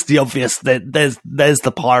know there's the obvious, there's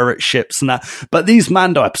the pirate ships and that, but these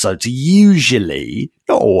Mando episodes usually,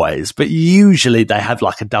 not always, but usually they have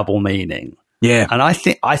like a double meaning. Yeah, and I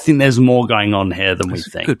think there's more going on here than we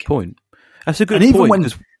think. Good point. That's a good point. Even when,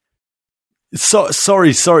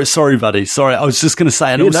 sorry, buddy. Sorry, I was just going to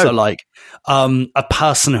say, and a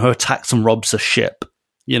person who attacks and robs a ship,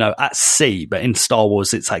 at sea, but in Star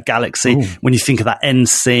Wars, it's at Galaxy. Ooh. When you think of that end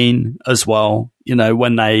scene as well,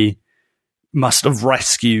 when they must have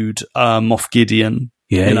rescued Moff Gideon.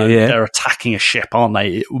 They're attacking a ship, aren't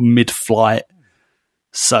they, mid-flight?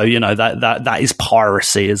 So, that is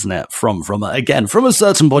piracy, isn't it? From a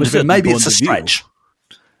certain point of view. Maybe it's a stretch.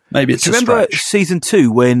 Remember season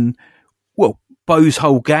 2 when, Bo's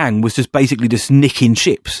whole gang was just basically just nicking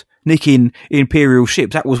Imperial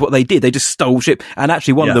ships. That was what they did. They just stole ships. And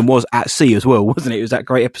actually one of them was at sea as well, wasn't it? It was that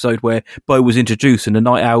great episode where Bo was introduced and the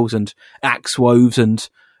Night Owls and Axe Woves and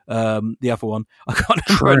the other one. I can't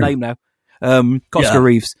remember her name now. Cosca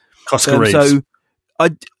Reeves. Cosca Reeves. So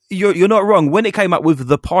you're not wrong. When it came up with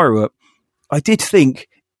the pirate, I did think,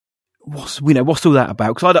 what's all that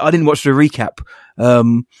about? Because I didn't watch the recap.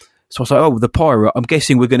 So I was like, the pirate. I'm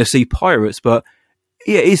guessing we're going to see pirates, but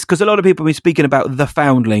yeah, it's because a lot of people have been speaking about the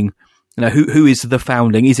Foundling. Who is the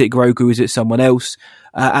Foundling? Is it Grogu? Is it someone else?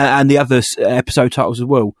 And the other episode titles as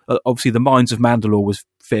well. Obviously, the Mines of Mandalore was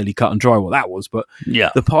fairly cut and dry what that was, but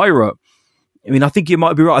the pirate. I mean, I think you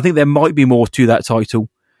might be right. I think there might be more to that title,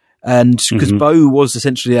 and because Bo was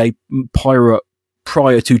essentially a pirate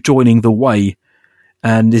prior to joining the Way.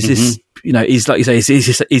 And is this, is like you say, is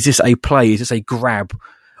this a play? Is this a grab?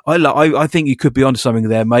 I think you could be onto something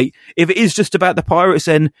there, mate. If it is just about the pirates,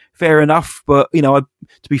 then fair enough. But to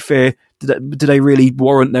be fair, do they really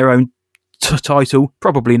warrant their own title?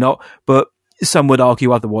 Probably not. But some would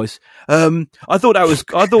argue otherwise. I thought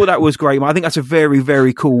that was great, mate. I think that's a very,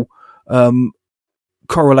 very cool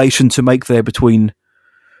correlation to make there between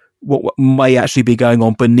what may actually be going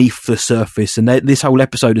on beneath the surface, and this whole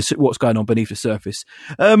episode is what's going on beneath the surface.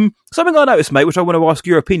 Something I noticed, mate, which I want to ask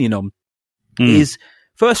your opinion on, is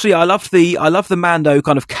firstly, I love the Mando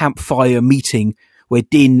kind of campfire meeting where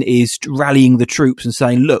Din is rallying the troops and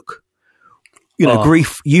saying, "Look,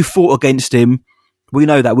 Grief, you fought against him. We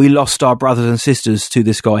know that we lost our brothers and sisters to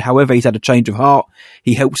this guy. However, he's had a change of heart.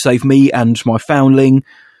 He helped save me and my foundling."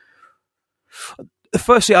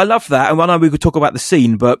 Firstly, I love that, and I know we could talk about the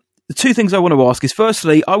scene, but the two things I want to ask is,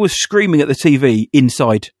 firstly, I was screaming at the TV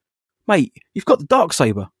inside, "Mate, you've got the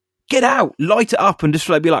Darksaber. Get out, light it up," and just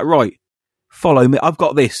be like, "Right, follow me. I've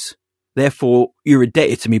got this. Therefore, you're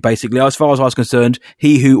indebted to me." Basically, as far as I was concerned,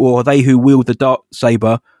 they who wield the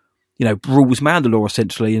Darksaber, rules Mandalore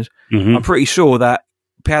essentially. And I'm pretty sure that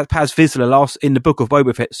Paz Vizsla in the Book of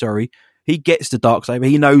Boba Fett, he gets the Darksaber.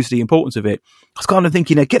 He knows the importance of it. I was kind of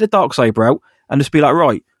thinking, get the Darksaber out and just be like,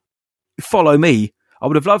 "Right, follow me." I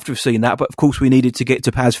would have loved to have seen that, but of course we needed to get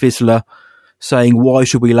to Paz Vizsla saying, "Why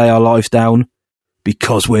should we lay our lives down?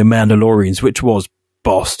 Because we're Mandalorians," which was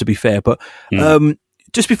boss, to be fair. But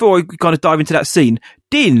just before we kind of dive into that scene,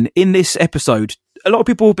 Din in this episode, a lot of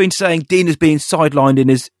people have been saying Din is being sidelined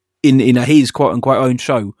in his quote unquote own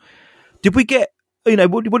show. Did we get,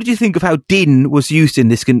 what did you think of how Din was used in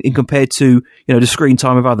this in compared to, the screen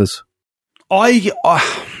time of others?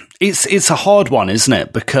 It's a hard one, isn't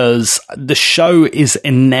it? Because the show is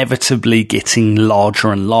inevitably getting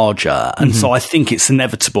larger and larger. And so I think it's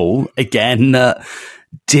inevitable, again, that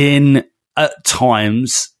Din at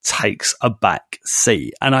times takes a back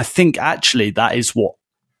seat. And I think actually that is what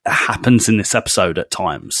happens in this episode at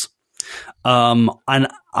times. And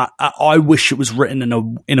I wish it was written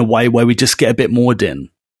in a way where we just get a bit more Din,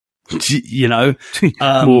 more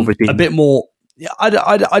of a bit more.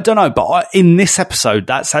 I don't know, but in this episode,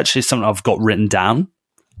 that's actually something I've got written down.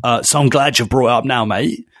 So I'm glad you brought it up now,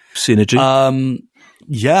 mate. Synergy.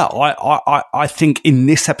 I think in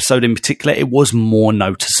this episode in particular, it was more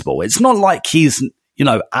noticeable. It's not like he's,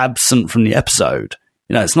 absent from the episode.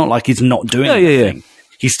 It's not like he's not doing anything. Yeah.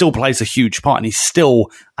 He still plays a huge part, and he's still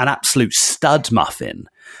an absolute stud muffin,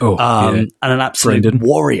 and an absolute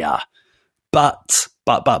warrior. But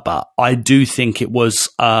I do think it was,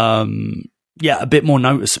 a bit more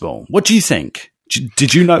noticeable. What do you think?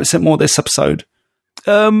 Did you notice it more this episode?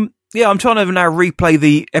 I'm trying to now replay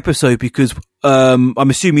the episode because I'm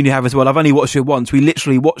assuming you have as well. I've only watched it once. We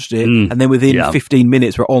literally watched it, and then within 15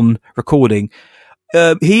 minutes we're on recording.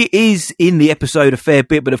 He is in the episode a fair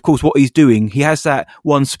bit, but of course what he's doing, he has that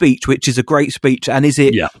one speech, which is a great speech. And is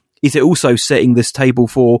it also setting this table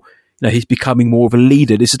for, he's becoming more of a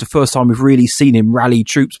leader? This is the first time we've really seen him rally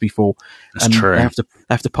troops before. That's true. They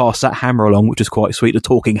have to pass that hammer along, which is quite sweet. The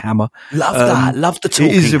talking hammer. Love that. Love the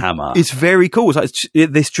talking hammer. It's very cool. It's like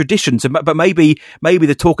this tradition. But maybe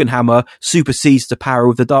the talking hammer supersedes the power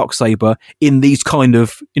of the Darksaber in these kind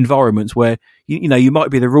of environments where you might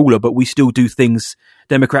be the ruler, but we still do things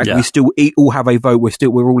democratically. We still all have a vote.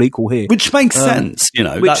 We're all equal here, which makes sense.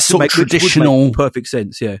 That's sort of traditional, make perfect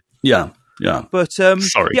sense. Yeah. But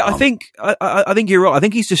sorry, I think you're right. I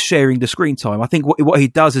think he's just sharing the screen time. I think what he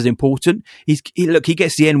does is important. He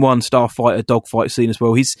gets the N1 starfighter dogfight scene as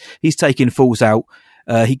well. He's taking fools out.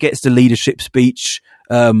 He gets the leadership speech.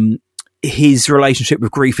 His relationship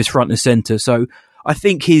with Grief is front and center. So I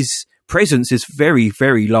think his presence is very,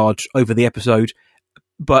 very large over the episode.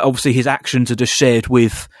 But obviously his actions are just shared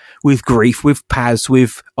with Grief, with Paz,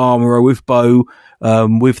 with Armorer, with Bo,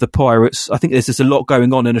 with the pirates. I think there's just a lot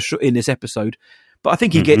going on in this episode. But I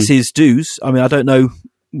think he gets his dues. I mean, I don't know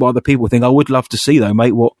what other people think. I would love to see, though,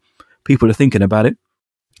 mate, what people are thinking about it.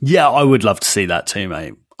 Yeah, I would love to see that too,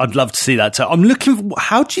 mate. I'd love to see that too. I'm looking.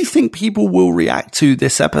 How do you think people will react to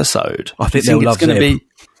this episode? I think they'll love Zeb.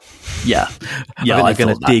 Yeah, I think they're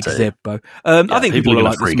going to dig Zeb, Bo. I think people are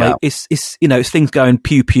like this, mate. It's things going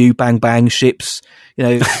pew pew, bang bang, ships.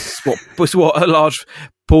 It's what a large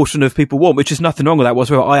portion of people want, which is nothing wrong with that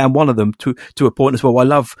whatsoever. I am one of them to a point as well. I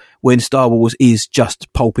love when Star Wars is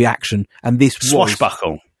just pulpy action, and this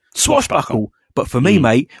swashbuckle. But for me,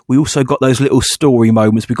 mate, we also got those little story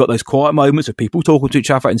moments. We got those quiet moments of people talking to each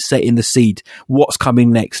other and setting the seed. What's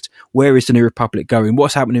coming next? Where is the New Republic going?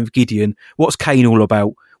 What's happening with Gideon? What's Kane all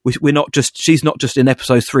about? She's not just in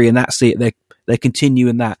episode 3 and that's it. They're they're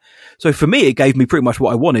continuing that. So for me, it gave me pretty much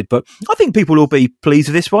what I wanted. But I think people will be pleased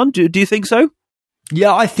with this one. Do you think so?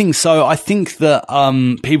 Yeah, I think so. I think that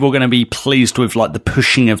people are going to be pleased with like the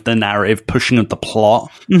pushing of the narrative, pushing of the plot,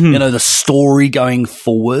 you know, the story going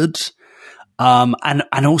forward, and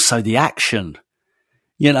also the action.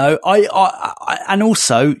 You know, I and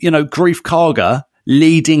also, you know, Grief Karga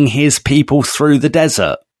leading his people through the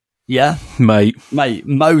desert. Yeah, mate,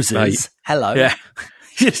 Moses. Mate. Hello. Yeah.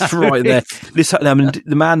 Just right there. This, I mean,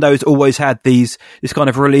 the Mando's always had this kind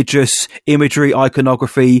of religious imagery,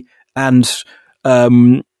 iconography, and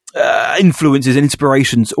influences and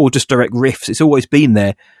inspirations, or just direct riffs. It's always been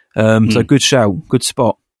there. So good shout, good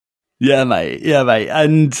spot. Yeah, mate.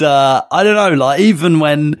 And I don't know, like even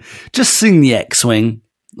when just seeing the X-wing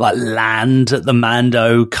like land at the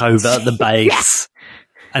Mando covert, the base.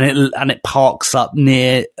 And it parks up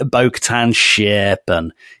near Bo-Katan's ship,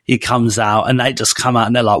 and he comes out, and they just come out,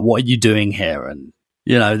 and they're like, "What are you doing here?" And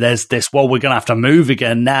you know, there's this. Well, we're gonna have to move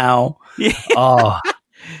again now. Yeah,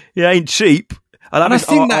 it ain't cheap. And I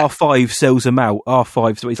think that R5 sells them out.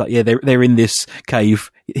 R5, so he's like, yeah, they're in this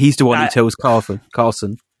cave. He's the one who tells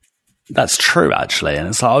Carson. That's true, actually. And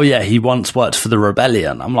it's like, oh yeah, he once worked for the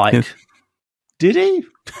rebellion. I'm like, did he?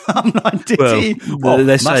 I'm like, did he? Well,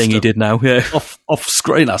 they're saying he did now. Yeah, off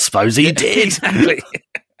screen, I suppose he did. Exactly.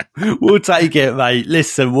 We'll take it, mate.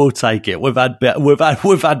 Listen, we'll take it. We've had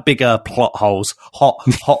bigger plot holes, hot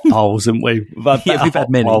holes, haven't we? We've had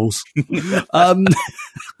many holes.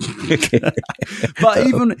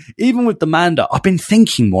 But even with the Mando, I've been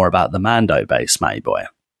thinking more about the Mando base, mate, boy.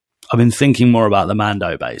 I've been thinking more about the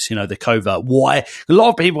Mando base. You know, the covert. Why? A lot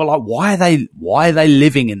of people are like, why are they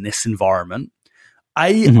living in this environment?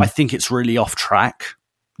 I think it's really off track.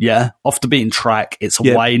 Yeah, off the beaten track. It's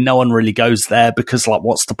a way no one really goes there because, like,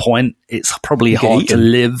 what's the point? It's probably hard to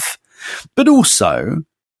live. But also,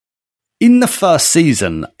 in the first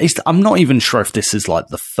season, I'm not even sure if this is like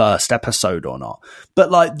the first episode or not. But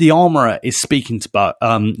like, the armorer is speaking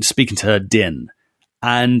to Din,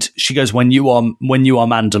 and she goes, "When you are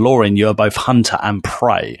Mandalorian, you are both hunter and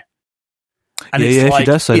prey." And it's like, she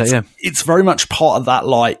does say that. Yeah, it's very much part of that,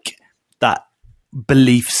 like that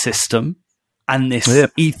belief system. And this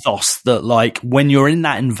ethos that, like, when you're in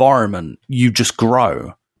that environment, you just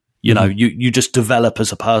grow. You know, you just develop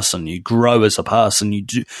as a person. You grow as a person.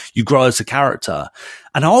 You grow as a character.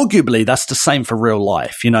 And arguably, that's the same for real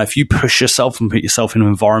life. You know, if you push yourself and put yourself in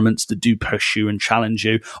environments that do push you and challenge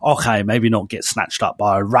you, okay, maybe not get snatched up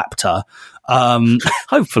by a raptor.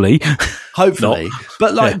 Hopefully.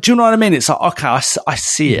 But, like, do you know what I mean? It's like, okay, I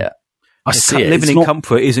see it. I see it. Living in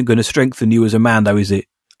comfort isn't going to strengthen you as a Mando, is it?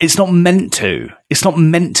 It's not meant to. It's not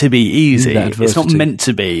meant to be easy. It's not meant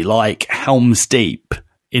to be like Helm's Deep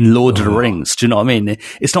in Lord of the Rings. Do you know what I mean?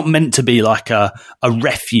 It's not meant to be like a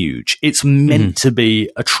refuge. It's meant to be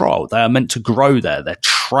a trial. They are meant to grow there. They're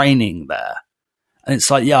training there. And it's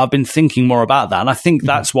like, yeah, I've been thinking more about that. And I think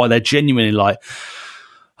that's why they're genuinely like,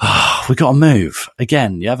 we got to move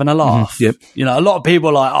again. You having a laugh? Yep. You know, a lot of people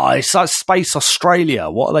are like, oh, it's like Space Australia.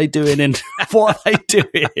 What are they doing what are they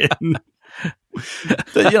doing?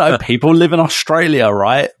 But, you know, people live in Australia,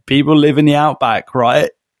 right? People live in the outback, right?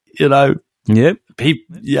 You know,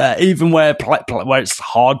 even where it's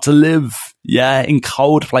hard to live, in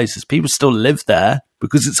cold places, people still live there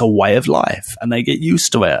because it's a way of life and they get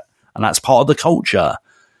used to it, and that's part of the culture.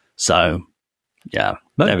 So,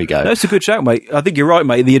 there we go. That's a good shout, mate. I think you're right,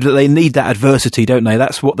 mate. They need that adversity, don't they?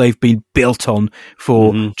 That's what they've been built on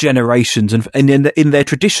for generations, and in their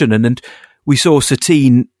tradition. And we saw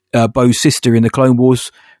Satine, Bo's sister in the Clone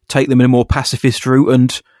Wars, take them in a more pacifist route,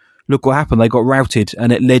 and look what happened. They got routed,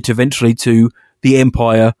 and it led eventually to the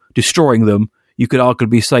Empire destroying them. You could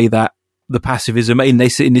arguably say that the pacifism in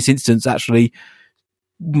this instance actually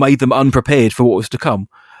made them unprepared for what was to come.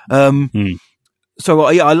 So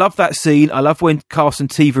I love that scene. I love when Carson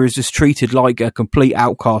Teva is just treated like a complete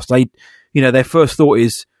outcast. Their first thought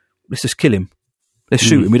is, let's just kill him. Let's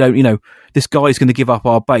shoot him. We don't, this guy's going to give up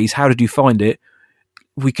our base. How did you find it?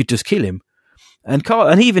 We could just kill him. And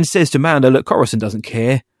he even says to Mando, look, Coruscant doesn't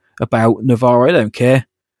care about Navarro. I don't care.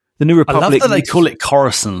 The New Republic. I love that they call it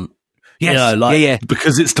Coruscant. Yes.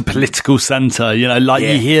 Because it's the political center, you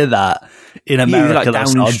hear that in America, like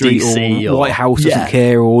Downing Street DC or White House doesn't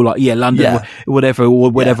care, or London,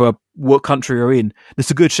 whatever, what country you're in.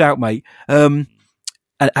 That's a good shout, mate.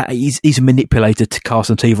 He's a manipulator to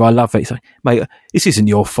Carson Teva. I love it. He's like, mate, this isn't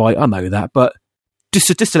your fight. I know that, but just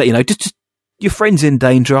to let you know, just your friend's in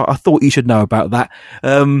danger. I thought you should know about that.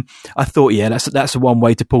 I thought, that's one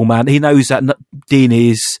way to pull man. He knows that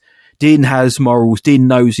Din has morals. Din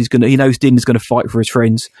knows Din is going to fight for his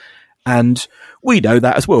friends, And we know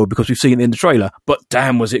that as well because we've seen it in the trailer. But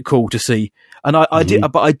damn, was it cool to see. And I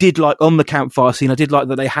did like on the campfire scene, I did like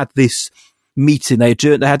that they had this meeting. They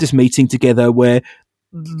had this meeting together where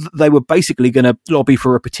they were basically going to lobby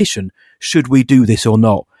for a petition. Should we do this or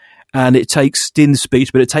not? And it takes Din's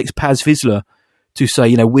speech, but it takes Paz Vizsla to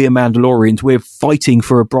say, we're Mandalorians. We're fighting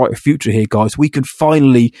for a brighter future here, guys. We can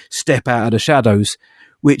finally step out of the shadows,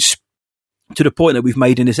 which to the point that we've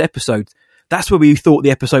made in this episode, that's where we thought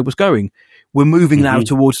the episode was going. We're moving now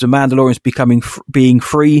towards the Mandalorians being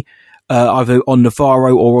free, either on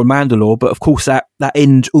Navarro or on Mandalore. But of course, that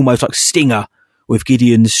ends almost like Stinger with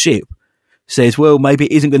Gideon's ship. Says, well, maybe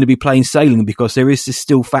it isn't going to be plain sailing because there is this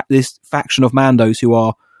faction of Mandos who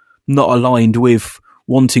are not aligned with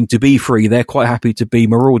wanting to be free. They're quite happy to be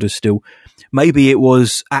marauders still. Maybe it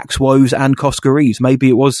was Axe Woves and Cosca Reeves. Maybe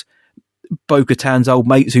it was Bo-Katan's old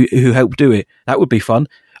mates who helped do it. That would be fun.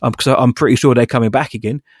 Because I'm pretty sure they're coming back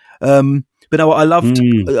again. But no, I loved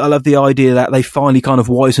the idea that they finally kind of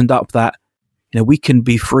wisened up that, we can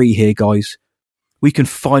be free here, guys. We can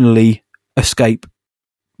finally escape,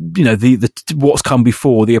 the what's come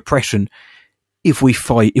before, the oppression. If we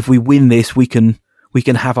fight, if we win this, we can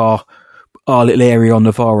have our little area on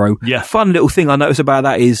Navarro. Yeah. Fun little thing I noticed about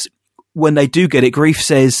that is when they do get it, Grief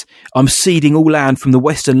says, I'm ceding all land from the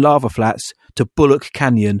western lava flats to Bullock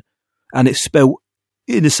Canyon. And it's spelled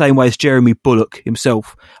in the same way as Jeremy Bullock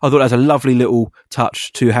himself. I thought that was a lovely little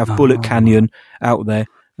touch to have Bullock Canyon out there.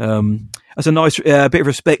 As a nice bit of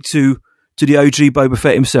respect to the OG Boba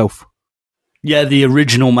Fett himself. Yeah, the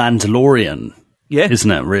original Mandalorian. Yeah.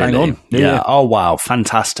 Isn't it, really? Bang on. Yeah. Oh, wow.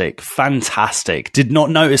 Fantastic. Did not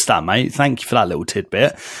notice that, mate. Thank you for that little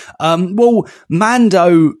tidbit. Well,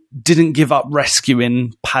 Mando didn't give up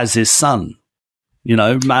rescuing Paz's son.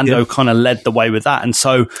 Mando kind of led the way with that. And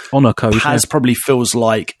so Honor code, Paz probably feels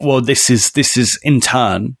like, well, this is in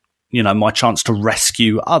turn, my chance to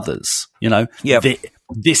rescue others.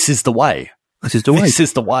 This is the way. This is the way. This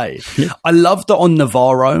is the way. Yeah. I love that on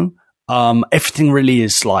Navarro, everything really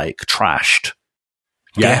is like trashed.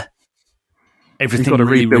 Yeah. Everything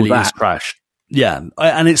really is trashed. Yeah.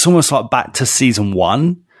 And it's almost like back to season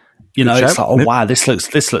 1. It's like, oh, wow, this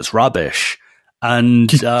looks rubbish.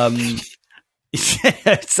 And, but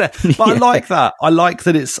I like that. I like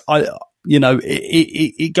that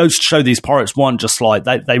it goes to show these pirates just like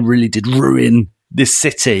they really did ruin this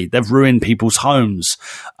city. They've ruined people's homes.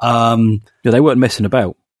 They weren't messing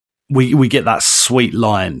about. We get that sweet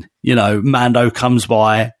line, Mando comes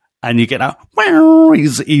by and you get that,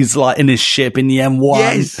 he's like in his ship in the M1.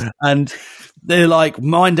 Yes. And they're like,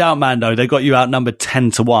 mind out, Mando. They got you outnumbered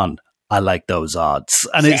 10-1. I like those odds.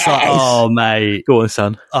 And it's like, oh, mate. Go on,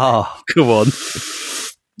 son. Oh, go on.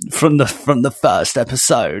 From the first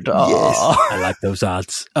episode. Oh. Yes. I like those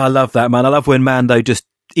odds. I love that, man. I love when Mando just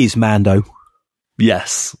is Mando.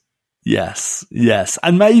 Yes.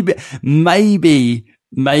 And maybe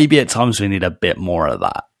at times we need a bit more of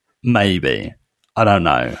that. Maybe. I don't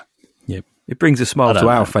know. Yeah. It brings a smile to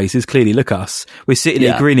our faces. Clearly, look at us. We're sitting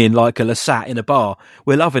here grinning like a Lasat in a bar.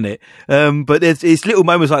 We're loving it. But there's little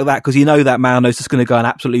moments like that because that Mando's just going to go and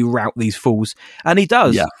absolutely rout these fools. And he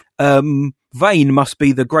does. Yeah. Vane must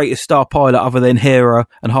be the greatest star pilot other than Hera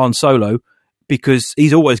and Han Solo because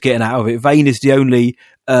he's always getting out of it. Vane is the only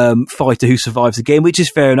fighter who survives the game, which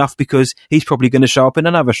is fair enough because he's probably going to show up in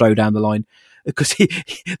another show down the line because he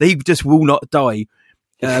just will not die.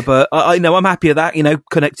 But I know I'm happy at that,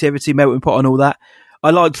 connectivity, melting pot and all that.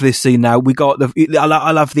 I liked this scene now.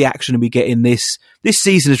 I love the action we get in this. This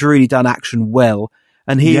season has really done action well.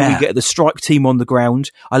 And here we get the strike team on the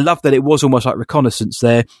ground. I love that it was almost like reconnaissance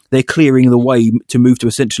there. They're clearing the way to move to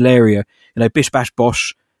a central area. Bish, bash,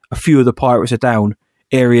 bosh. A few of the pirates are down.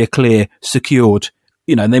 Area clear, secured.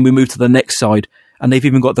 And then we move to the next side. And they've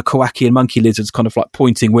even got the Kowakian monkey lizards kind of like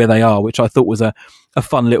pointing where they are, which I thought was a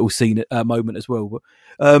fun little scene moment as well. But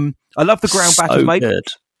I love the ground battles, mate. Good.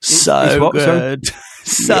 So good.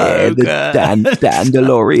 So good.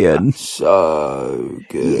 Mandalorian. So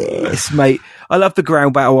good. Yes, mate. I love the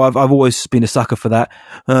ground battle. I've always been a sucker for that.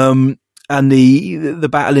 And the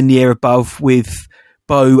battle in the air above with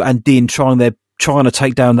Bo and Din trying to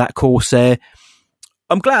take down that Corsair.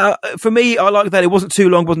 I'm glad. For me, I like that it wasn't too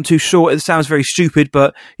long, wasn't too short. It sounds very stupid,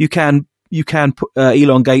 but you can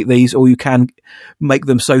elongate these, or you can make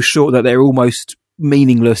them so short that they're almost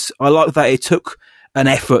meaningless. I like that it took an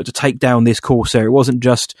effort to take down this Corsair. It wasn't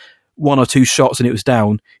just 1 or 2 shots and it was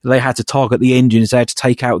down. They had to target the engines. They had to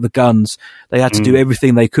take out the guns. They had to do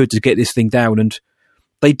everything they could to get this thing down, and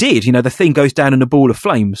they did. The thing goes down in a ball of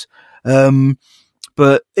flames.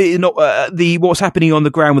 But what's happening on the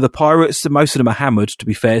ground with the pirates, most of them are hammered, to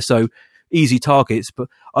be fair. So easy targets. But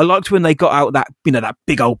I liked when they got out that, that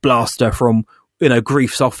big old blaster from,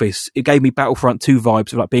 Grief's office. It gave me Battlefront 2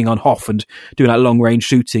 vibes of like being on Hoth and doing that long range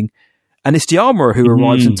shooting. And it's the Armourer who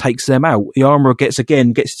arrives and takes them out. The Armourer gets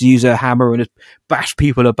to use her hammer and bash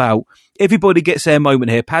people about. Everybody gets their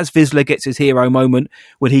moment here. Paz Vizsla gets his hero moment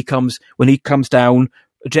when he comes down,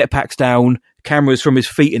 jetpack's down, camera's from his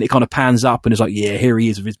feet, and it kind of pans up and it's like, yeah, here he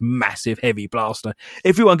is with his massive heavy blaster.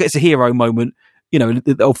 Everyone gets a hero moment,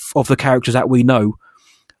 of the characters that we know.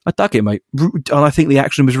 I dug it, mate. And I think the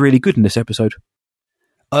action was really good in this episode.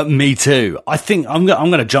 Me too. I think I'm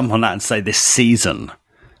going to jump on that and say this season.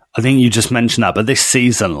 I think you just mentioned that, but this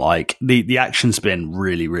season, like the action's been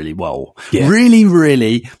really, really well, really,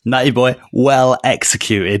 really Natty Boy, well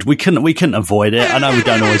executed. We couldn't avoid it. I know we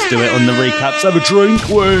don't always do it on the recaps. Have a drink,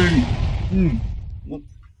 Wayne.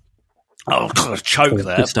 Oh, God, I choke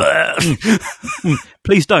there.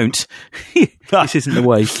 Please don't. This isn't the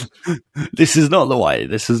way. This is not the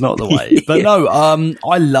way. But no,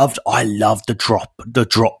 I loved the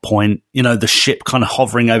drop point. The ship kind of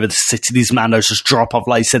hovering over the city. These Mandos just drop off,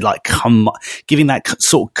 like you said, like giving that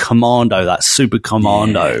sort of commando, that super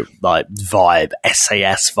commando like vibe,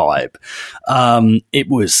 SAS vibe. It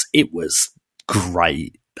was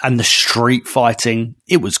great. And the street fighting,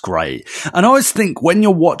 it was great. And I always think when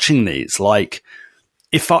you're watching these, like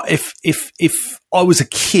if I was a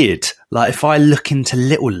kid, like if I look into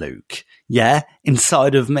little Luke,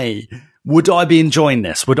 inside of me, would I be enjoying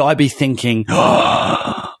this? Would I be thinking,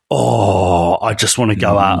 oh, I just want to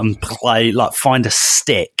go out and play, like find a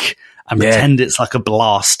stick and pretend it's like a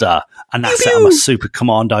blaster, and that's it. I'm a super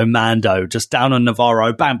commando Mando, just down on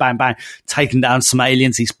Navarro, bang, bang, bang, taking down some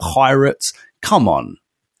aliens, these pirates. Come on.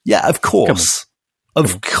 Yeah, of course.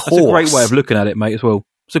 Of course. That's a great way of looking at it, mate, as well.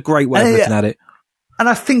 It's a great way of looking at it. And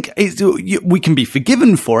I think we can be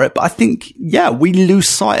forgiven for it, but I think, we lose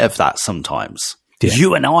sight of that sometimes. Yeah.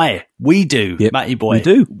 You and I, we do, Matty Boy.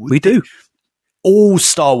 We do. All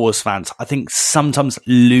Star Wars fans, I think, sometimes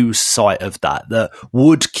lose sight of that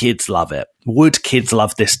would kids love it? Would kids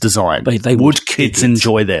love this design? They would kids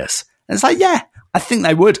enjoy this? And it's like, I think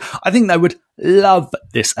they would. I think they would love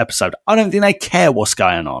this episode. I don't think they care what's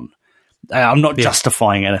going on. I'm not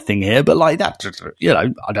justifying anything here, but like that,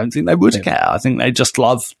 I don't think they would care. I think they just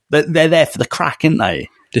love. They're there for the crack, aren't they?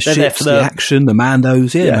 They're ships, there for the action, the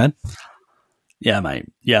Mandos. Yeah, man. Yeah,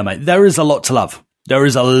 mate. Yeah, mate. There is a lot to love. There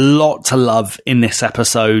is a lot to love in this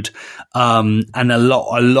episode, and a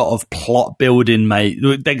lot of plot building, mate.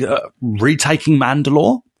 Retaking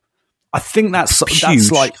Mandalore. I think that's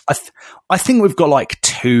like I think we've got like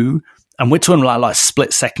 2, and we're talking about like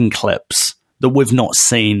split second clips that we've not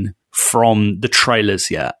seen from the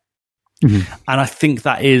trailers yet. Mm-hmm. And I think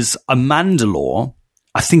that is a Mandalore.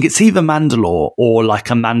 I think it's either Mandalore or like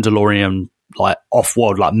a Mandalorian, like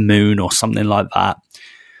off-world, like moon or something like that,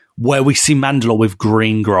 where we see Mandalore with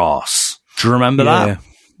green grass. Do you remember that?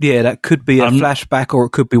 Yeah, that could be a flashback, or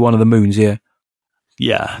it could be one of the moons.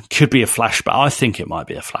 Yeah, could be a flashback. I think it might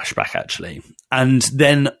be a flashback, actually. And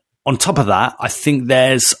then on top of that, I think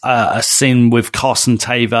there's a scene with Carson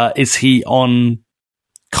Tava. Is he on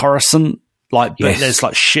Coruscant? Like, but there's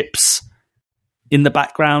like ships in the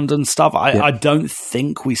background and stuff. I don't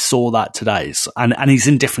think we saw that today. And he's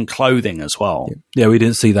in different clothing as well. Yeah, we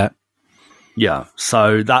didn't see that. Yeah,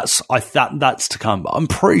 so that's to come. But I'm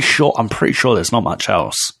pretty sure there's not much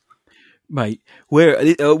else. Mate,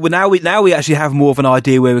 now we actually have more of an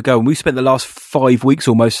idea where we're going. We've spent the last 5 weeks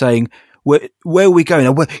almost saying where are we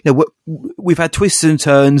going. We've had twists and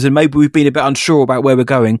turns, and maybe we've been a bit unsure about where we're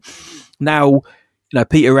going. Now,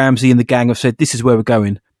 Peter Ramsey and the gang have said this is where we're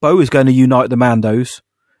going. Bo is going to unite the Mandos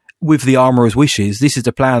with the Armourer's wishes. This is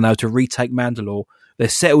the plan now to retake Mandalore. They're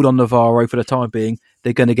settled on Navarro for the time being.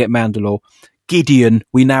 They're going to get Mandalore. Gideon,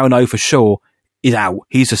 we now know for sure, is out.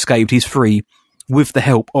 He's escaped. He's free. With the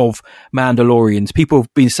help of Mandalorians. People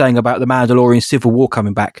have been saying about the Mandalorian Civil War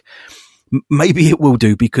coming back. Maybe it will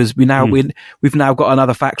do, because we've now got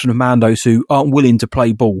another faction of Mandos who aren't willing to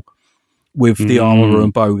play ball with the Armourer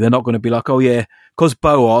and Bo. They're not going to be like, oh yeah, because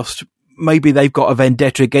Bo asked, maybe they've got a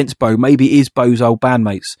vendetta against Bo. Maybe it is Bo's old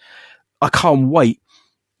bandmates. I can't wait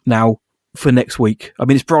now for next week. I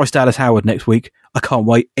mean, it's Bryce Dallas Howard next week. I can't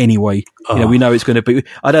wait anyway. We know it's going to be,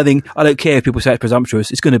 I don't care if people say it's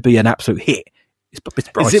presumptuous. It's going to be an absolute hit. It's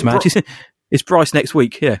Bryce, man. It's Bryce next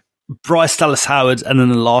week, yeah. Bryce Dallas Howard, and then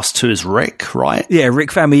the last 2 is Rick, right? Yeah, Rick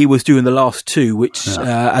Fami was doing the last 2, which,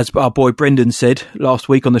 as our boy Brendan said last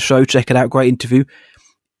week on the show, check it out, great interview.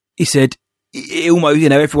 He said, it almost,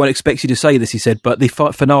 everyone expects you to say this, he said, but the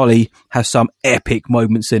finale has some epic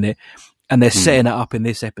moments in it. And they're setting it up in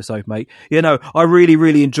this episode, mate. You know, I really,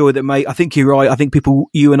 really enjoyed it, mate. I think you're right. I think people,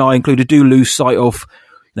 you and I included, do lose sight of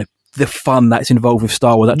the fun that's involved with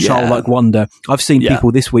Star Wars, that childlike wonder. I've seen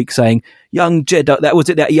people this week saying, Young Jedi,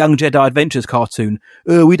 that Young Jedi Adventures cartoon.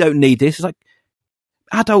 We don't need this. It's like,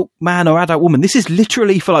 adult man or adult woman. This is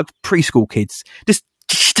literally for like preschool kids. This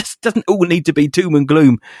doesn't all need to be doom and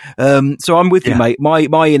gloom. So I'm with you, mate.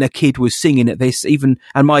 My inner kid was singing at this, and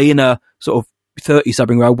my inner sort of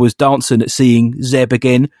 30-something-year-old was dancing at seeing Zeb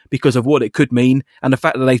again because of what it could mean, and the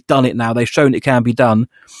fact that they've done it now, they've shown it can be done.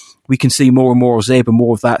 We can see more and more of Zeb and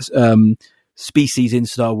more of that species in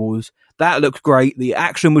Star Wars. That looked great. The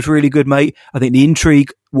action was really good, mate. I think the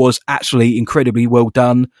intrigue was actually incredibly well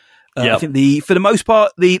done. I think for the most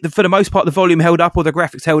part, the volume held up, or the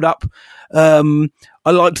graphics held up. I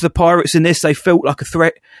liked the pirates in this; they felt like a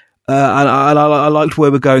threat, and I liked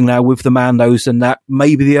where we're going now with the Mandos, and that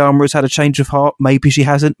maybe the armorer's had a change of heart, maybe she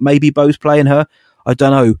hasn't, maybe Bo's playing her. I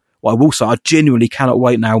don't know. What I will say, I genuinely cannot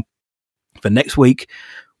wait now for next week.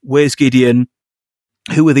 Where's Gideon?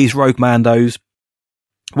 Who are these rogue Mandos?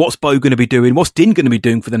 What's Bo going to be doing? What's Din going to be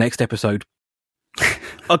doing for the next episode?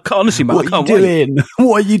 I can't, honestly, mate. What are you doing?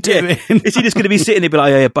 What are you doing? Is he just going to be sitting there and be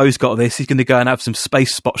like, yeah, Bo's got this. He's going to go and have some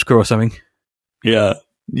space spotchka or something. Yeah.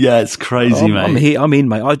 Yeah, it's crazy, mate. I'm in,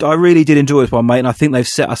 mate. I really did enjoy this one, mate, and I think they've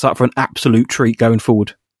set us up for an absolute treat going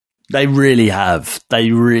forward. They really have. They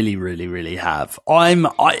really, really, really have. I'm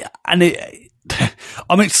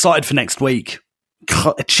excited for next week.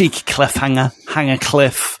 A cheeky cliffhanger, hang a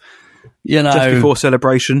cliff, you know. Just before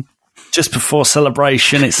celebration.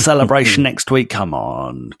 It's celebration next week. Come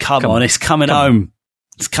on. It's coming home.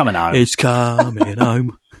 It's coming home. It's coming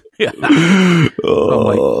home. Yeah.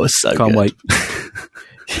 Oh, so can't wait.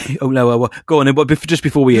 Oh no! Go on, but just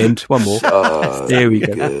before we end, one more. There we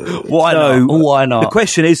go. Why not? The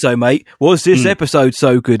question is, though, mate, was this episode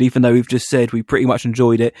so good? Even though we've just said we pretty much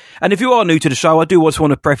enjoyed it, and if you are new to the show, I do just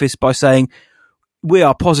want to preface by saying we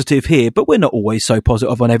are positive here, but we're not always so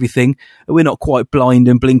positive on everything. We're not quite blind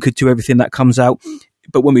and blinkered to everything that comes out.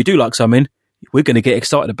 But when we do like something, we're going to get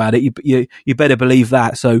excited about it. You better believe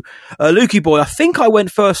that. So, Lukey boy, I think I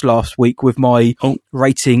went first last week with my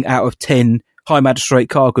rating out of 10 High Magistrate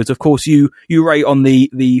car goods. Of course, you rate on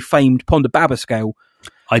the famed Ponda Baba scale.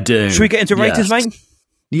 I do. Should we get into ratings, mate?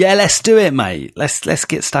 Yeah, let's do it, mate. Let's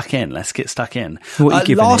get stuck in. What are you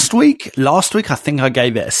giving it? Last week, I think I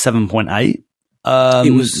gave it a 7.8.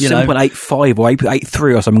 It was 7.85 or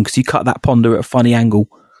 8.83 or something because you cut that Ponda at a funny angle.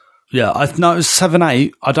 Yeah, it was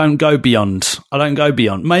 7.8. I don't go beyond.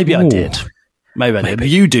 Maybe I did. Maybe.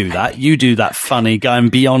 You do that funny going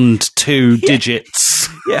beyond 2 digits.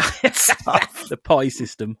 Yeah. The pi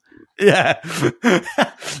system. Yeah.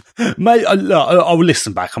 Mate, I'll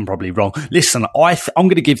listen back. I'm probably wrong. Listen, I'm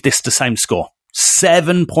going to give this the same score.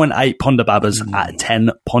 7.8 Ponda Babas out of 10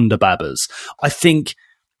 Ponda Babas. I think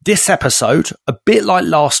this episode, a bit like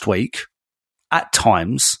last week, at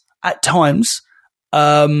times,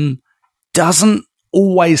 doesn't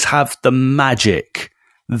always have the magic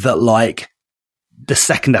that, like, the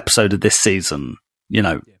second episode of this season,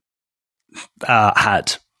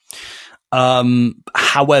 had.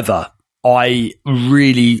 However, I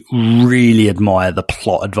really, really admire the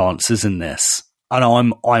plot advances in this.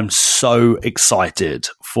 And I'm so excited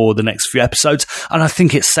for the next few episodes. And I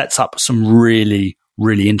think it sets up some really,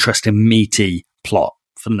 really interesting, meaty plot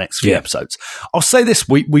for the next few episodes. I'll say this: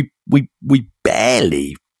 we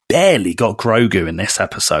barely got Grogu in this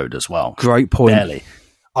episode as well. Great point. Barely.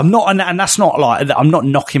 I'm not, and that's not like I'm not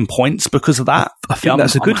knocking points because of that. I think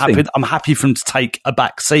that's a good thing. I'm happy for him to take a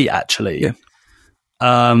back seat. Actually,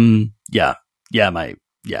 yeah, mate,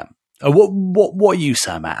 yeah. What are you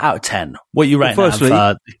saying, Matt? Out of 10, what are you rating? Firstly,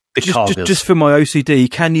 just for my OCD,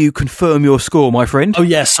 can you confirm your score, my friend? Oh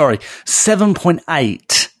yeah, sorry,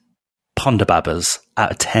 7.8 Ponda Babas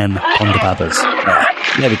out of 10 Ponda Babas. Yeah.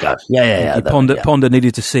 There we go. Yeah. Ponda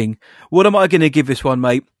needed to sing. What am I going to give this one,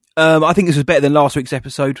 mate? I think this was better than last week's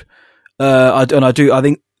episode. I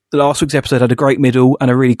think last week's episode had a great middle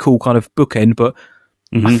and a really cool kind of bookend, but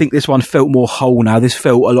I think this one felt more whole now. This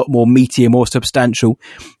felt a lot more meaty and more substantial.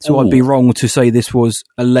 So I'd be wrong to say this was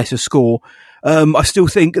a lesser score. I still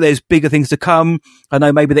think there's bigger things to come. I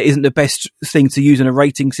know maybe that isn't the best thing to use in a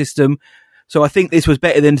rating system. So I think this was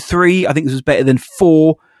better than 3. I think this was better than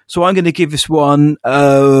 4. So I'm going to give this one,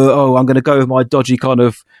 I'm going to go with my dodgy kind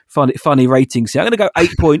of funny ratings here. I'm going to go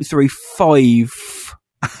 8.35.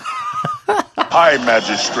 High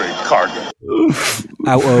Magistrate cargo.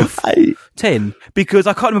 Out of 10. Because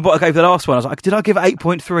I can't remember what I gave the last one. I was like, did I give it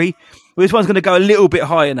 8.3? Well, this one's going to go a little bit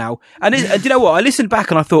higher now. And do you know what? I listened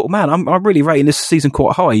back and I thought, man, I'm really rating this season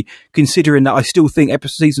quite high, considering that I still think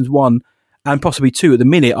seasons 1 and possibly 2 at the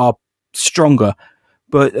minute are stronger.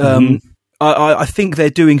 But I think they're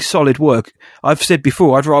doing solid work. I've said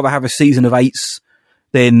before, I'd rather have a season of 8s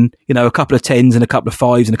than, a couple of 10s and a couple of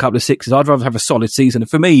 5s and a couple of 6s. I'd rather have a solid season. And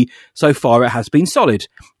for me, so far, it has been solid.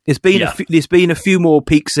 There's been a few more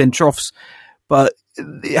peaks and troughs, but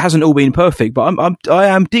it hasn't all been perfect. But I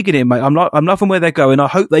am digging it, mate. I'm loving where they're going. I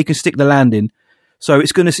hope they can stick the landing. So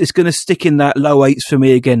it's gonna stick in that low 8s for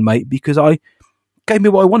me again, mate, because I gave me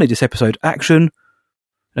what I wanted this episode: action,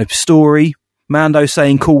 story, Mando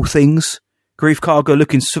saying cool things, Grief Karga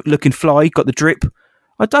looking fly, got the drip.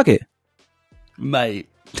 I dug it, mate.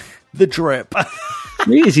 The drip.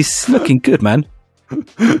 He's looking good, man.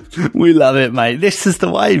 We love it, mate. This is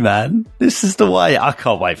the way, man. This is the way. I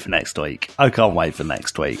can't wait for next week.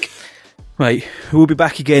 Right, we'll be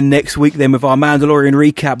back again next week then with our Mandalorian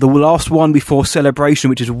recap, the last one before Celebration,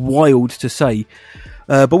 which is wild to say.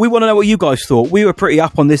 But we want to know what you guys thought. We were pretty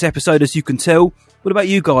up on this episode, as you can tell. What about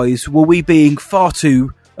you guys? Were we being far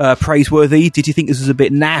too praiseworthy? Did you think this was a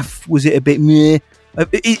bit naff? Was it a bit meh?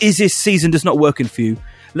 Is this season just not working for you?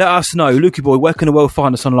 Let us know. Lukey boy, where can the world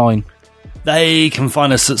find us online? They can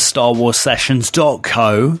find us at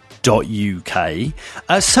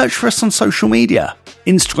starwarsessions.co.uk. Search for us on social media.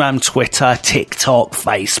 Instagram, Twitter, TikTok,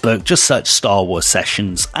 Facebook. Just search Star Wars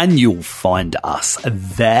Sessions and you'll find us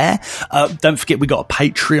there. Don't forget we got a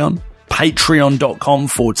Patreon.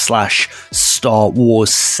 Patreon.com/Star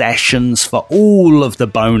Wars Sessions for all of the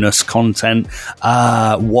bonus content,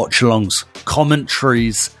 watch-alongs,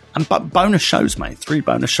 commentaries, and bonus shows, mate. 3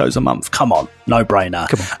 bonus shows a month. Come on. No brainer.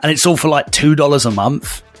 And it's all for like $2 a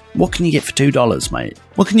month. What can you get for $2, mate?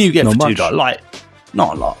 What can you get for $2? Like,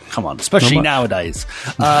 not a lot. Come on. Especially nowadays.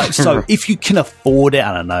 So if you can afford it,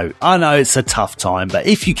 I know it's a tough time, but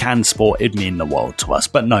if you can support, it'd mean the world to us.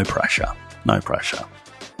 But no pressure. No pressure.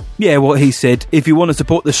 Yeah, what he said. If you want to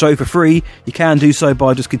support the show for free, you can do so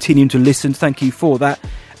by just continuing to listen. Thank you for that.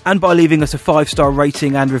 And by leaving us a 5-star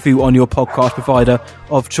rating and review on your podcast provider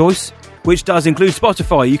of choice, which does include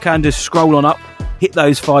Spotify. You can just scroll on up, hit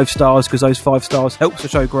those 5 stars, because those 5 stars helps the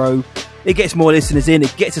show grow. It gets more listeners in,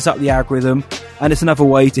 it gets us up the algorithm, and it's another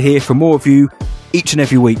way to hear from more of you each and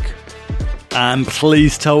every week. And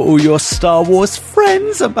please tell all your Star Wars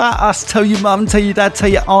friends about us. Tell your mum, tell your dad, tell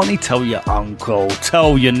your auntie, tell your uncle,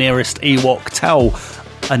 tell your nearest Ewok, tell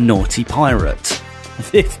a naughty pirate.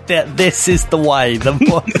 This is the way. The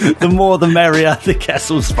more the merrier. The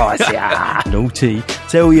Kessel spicy. Naughty.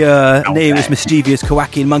 Tell your nearest mischievous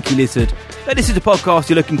quacking monkey lizard that this is the podcast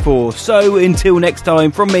you're looking for. So until next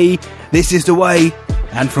time, from me, this is the way,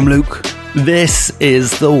 and from Luke, this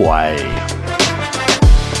is the way.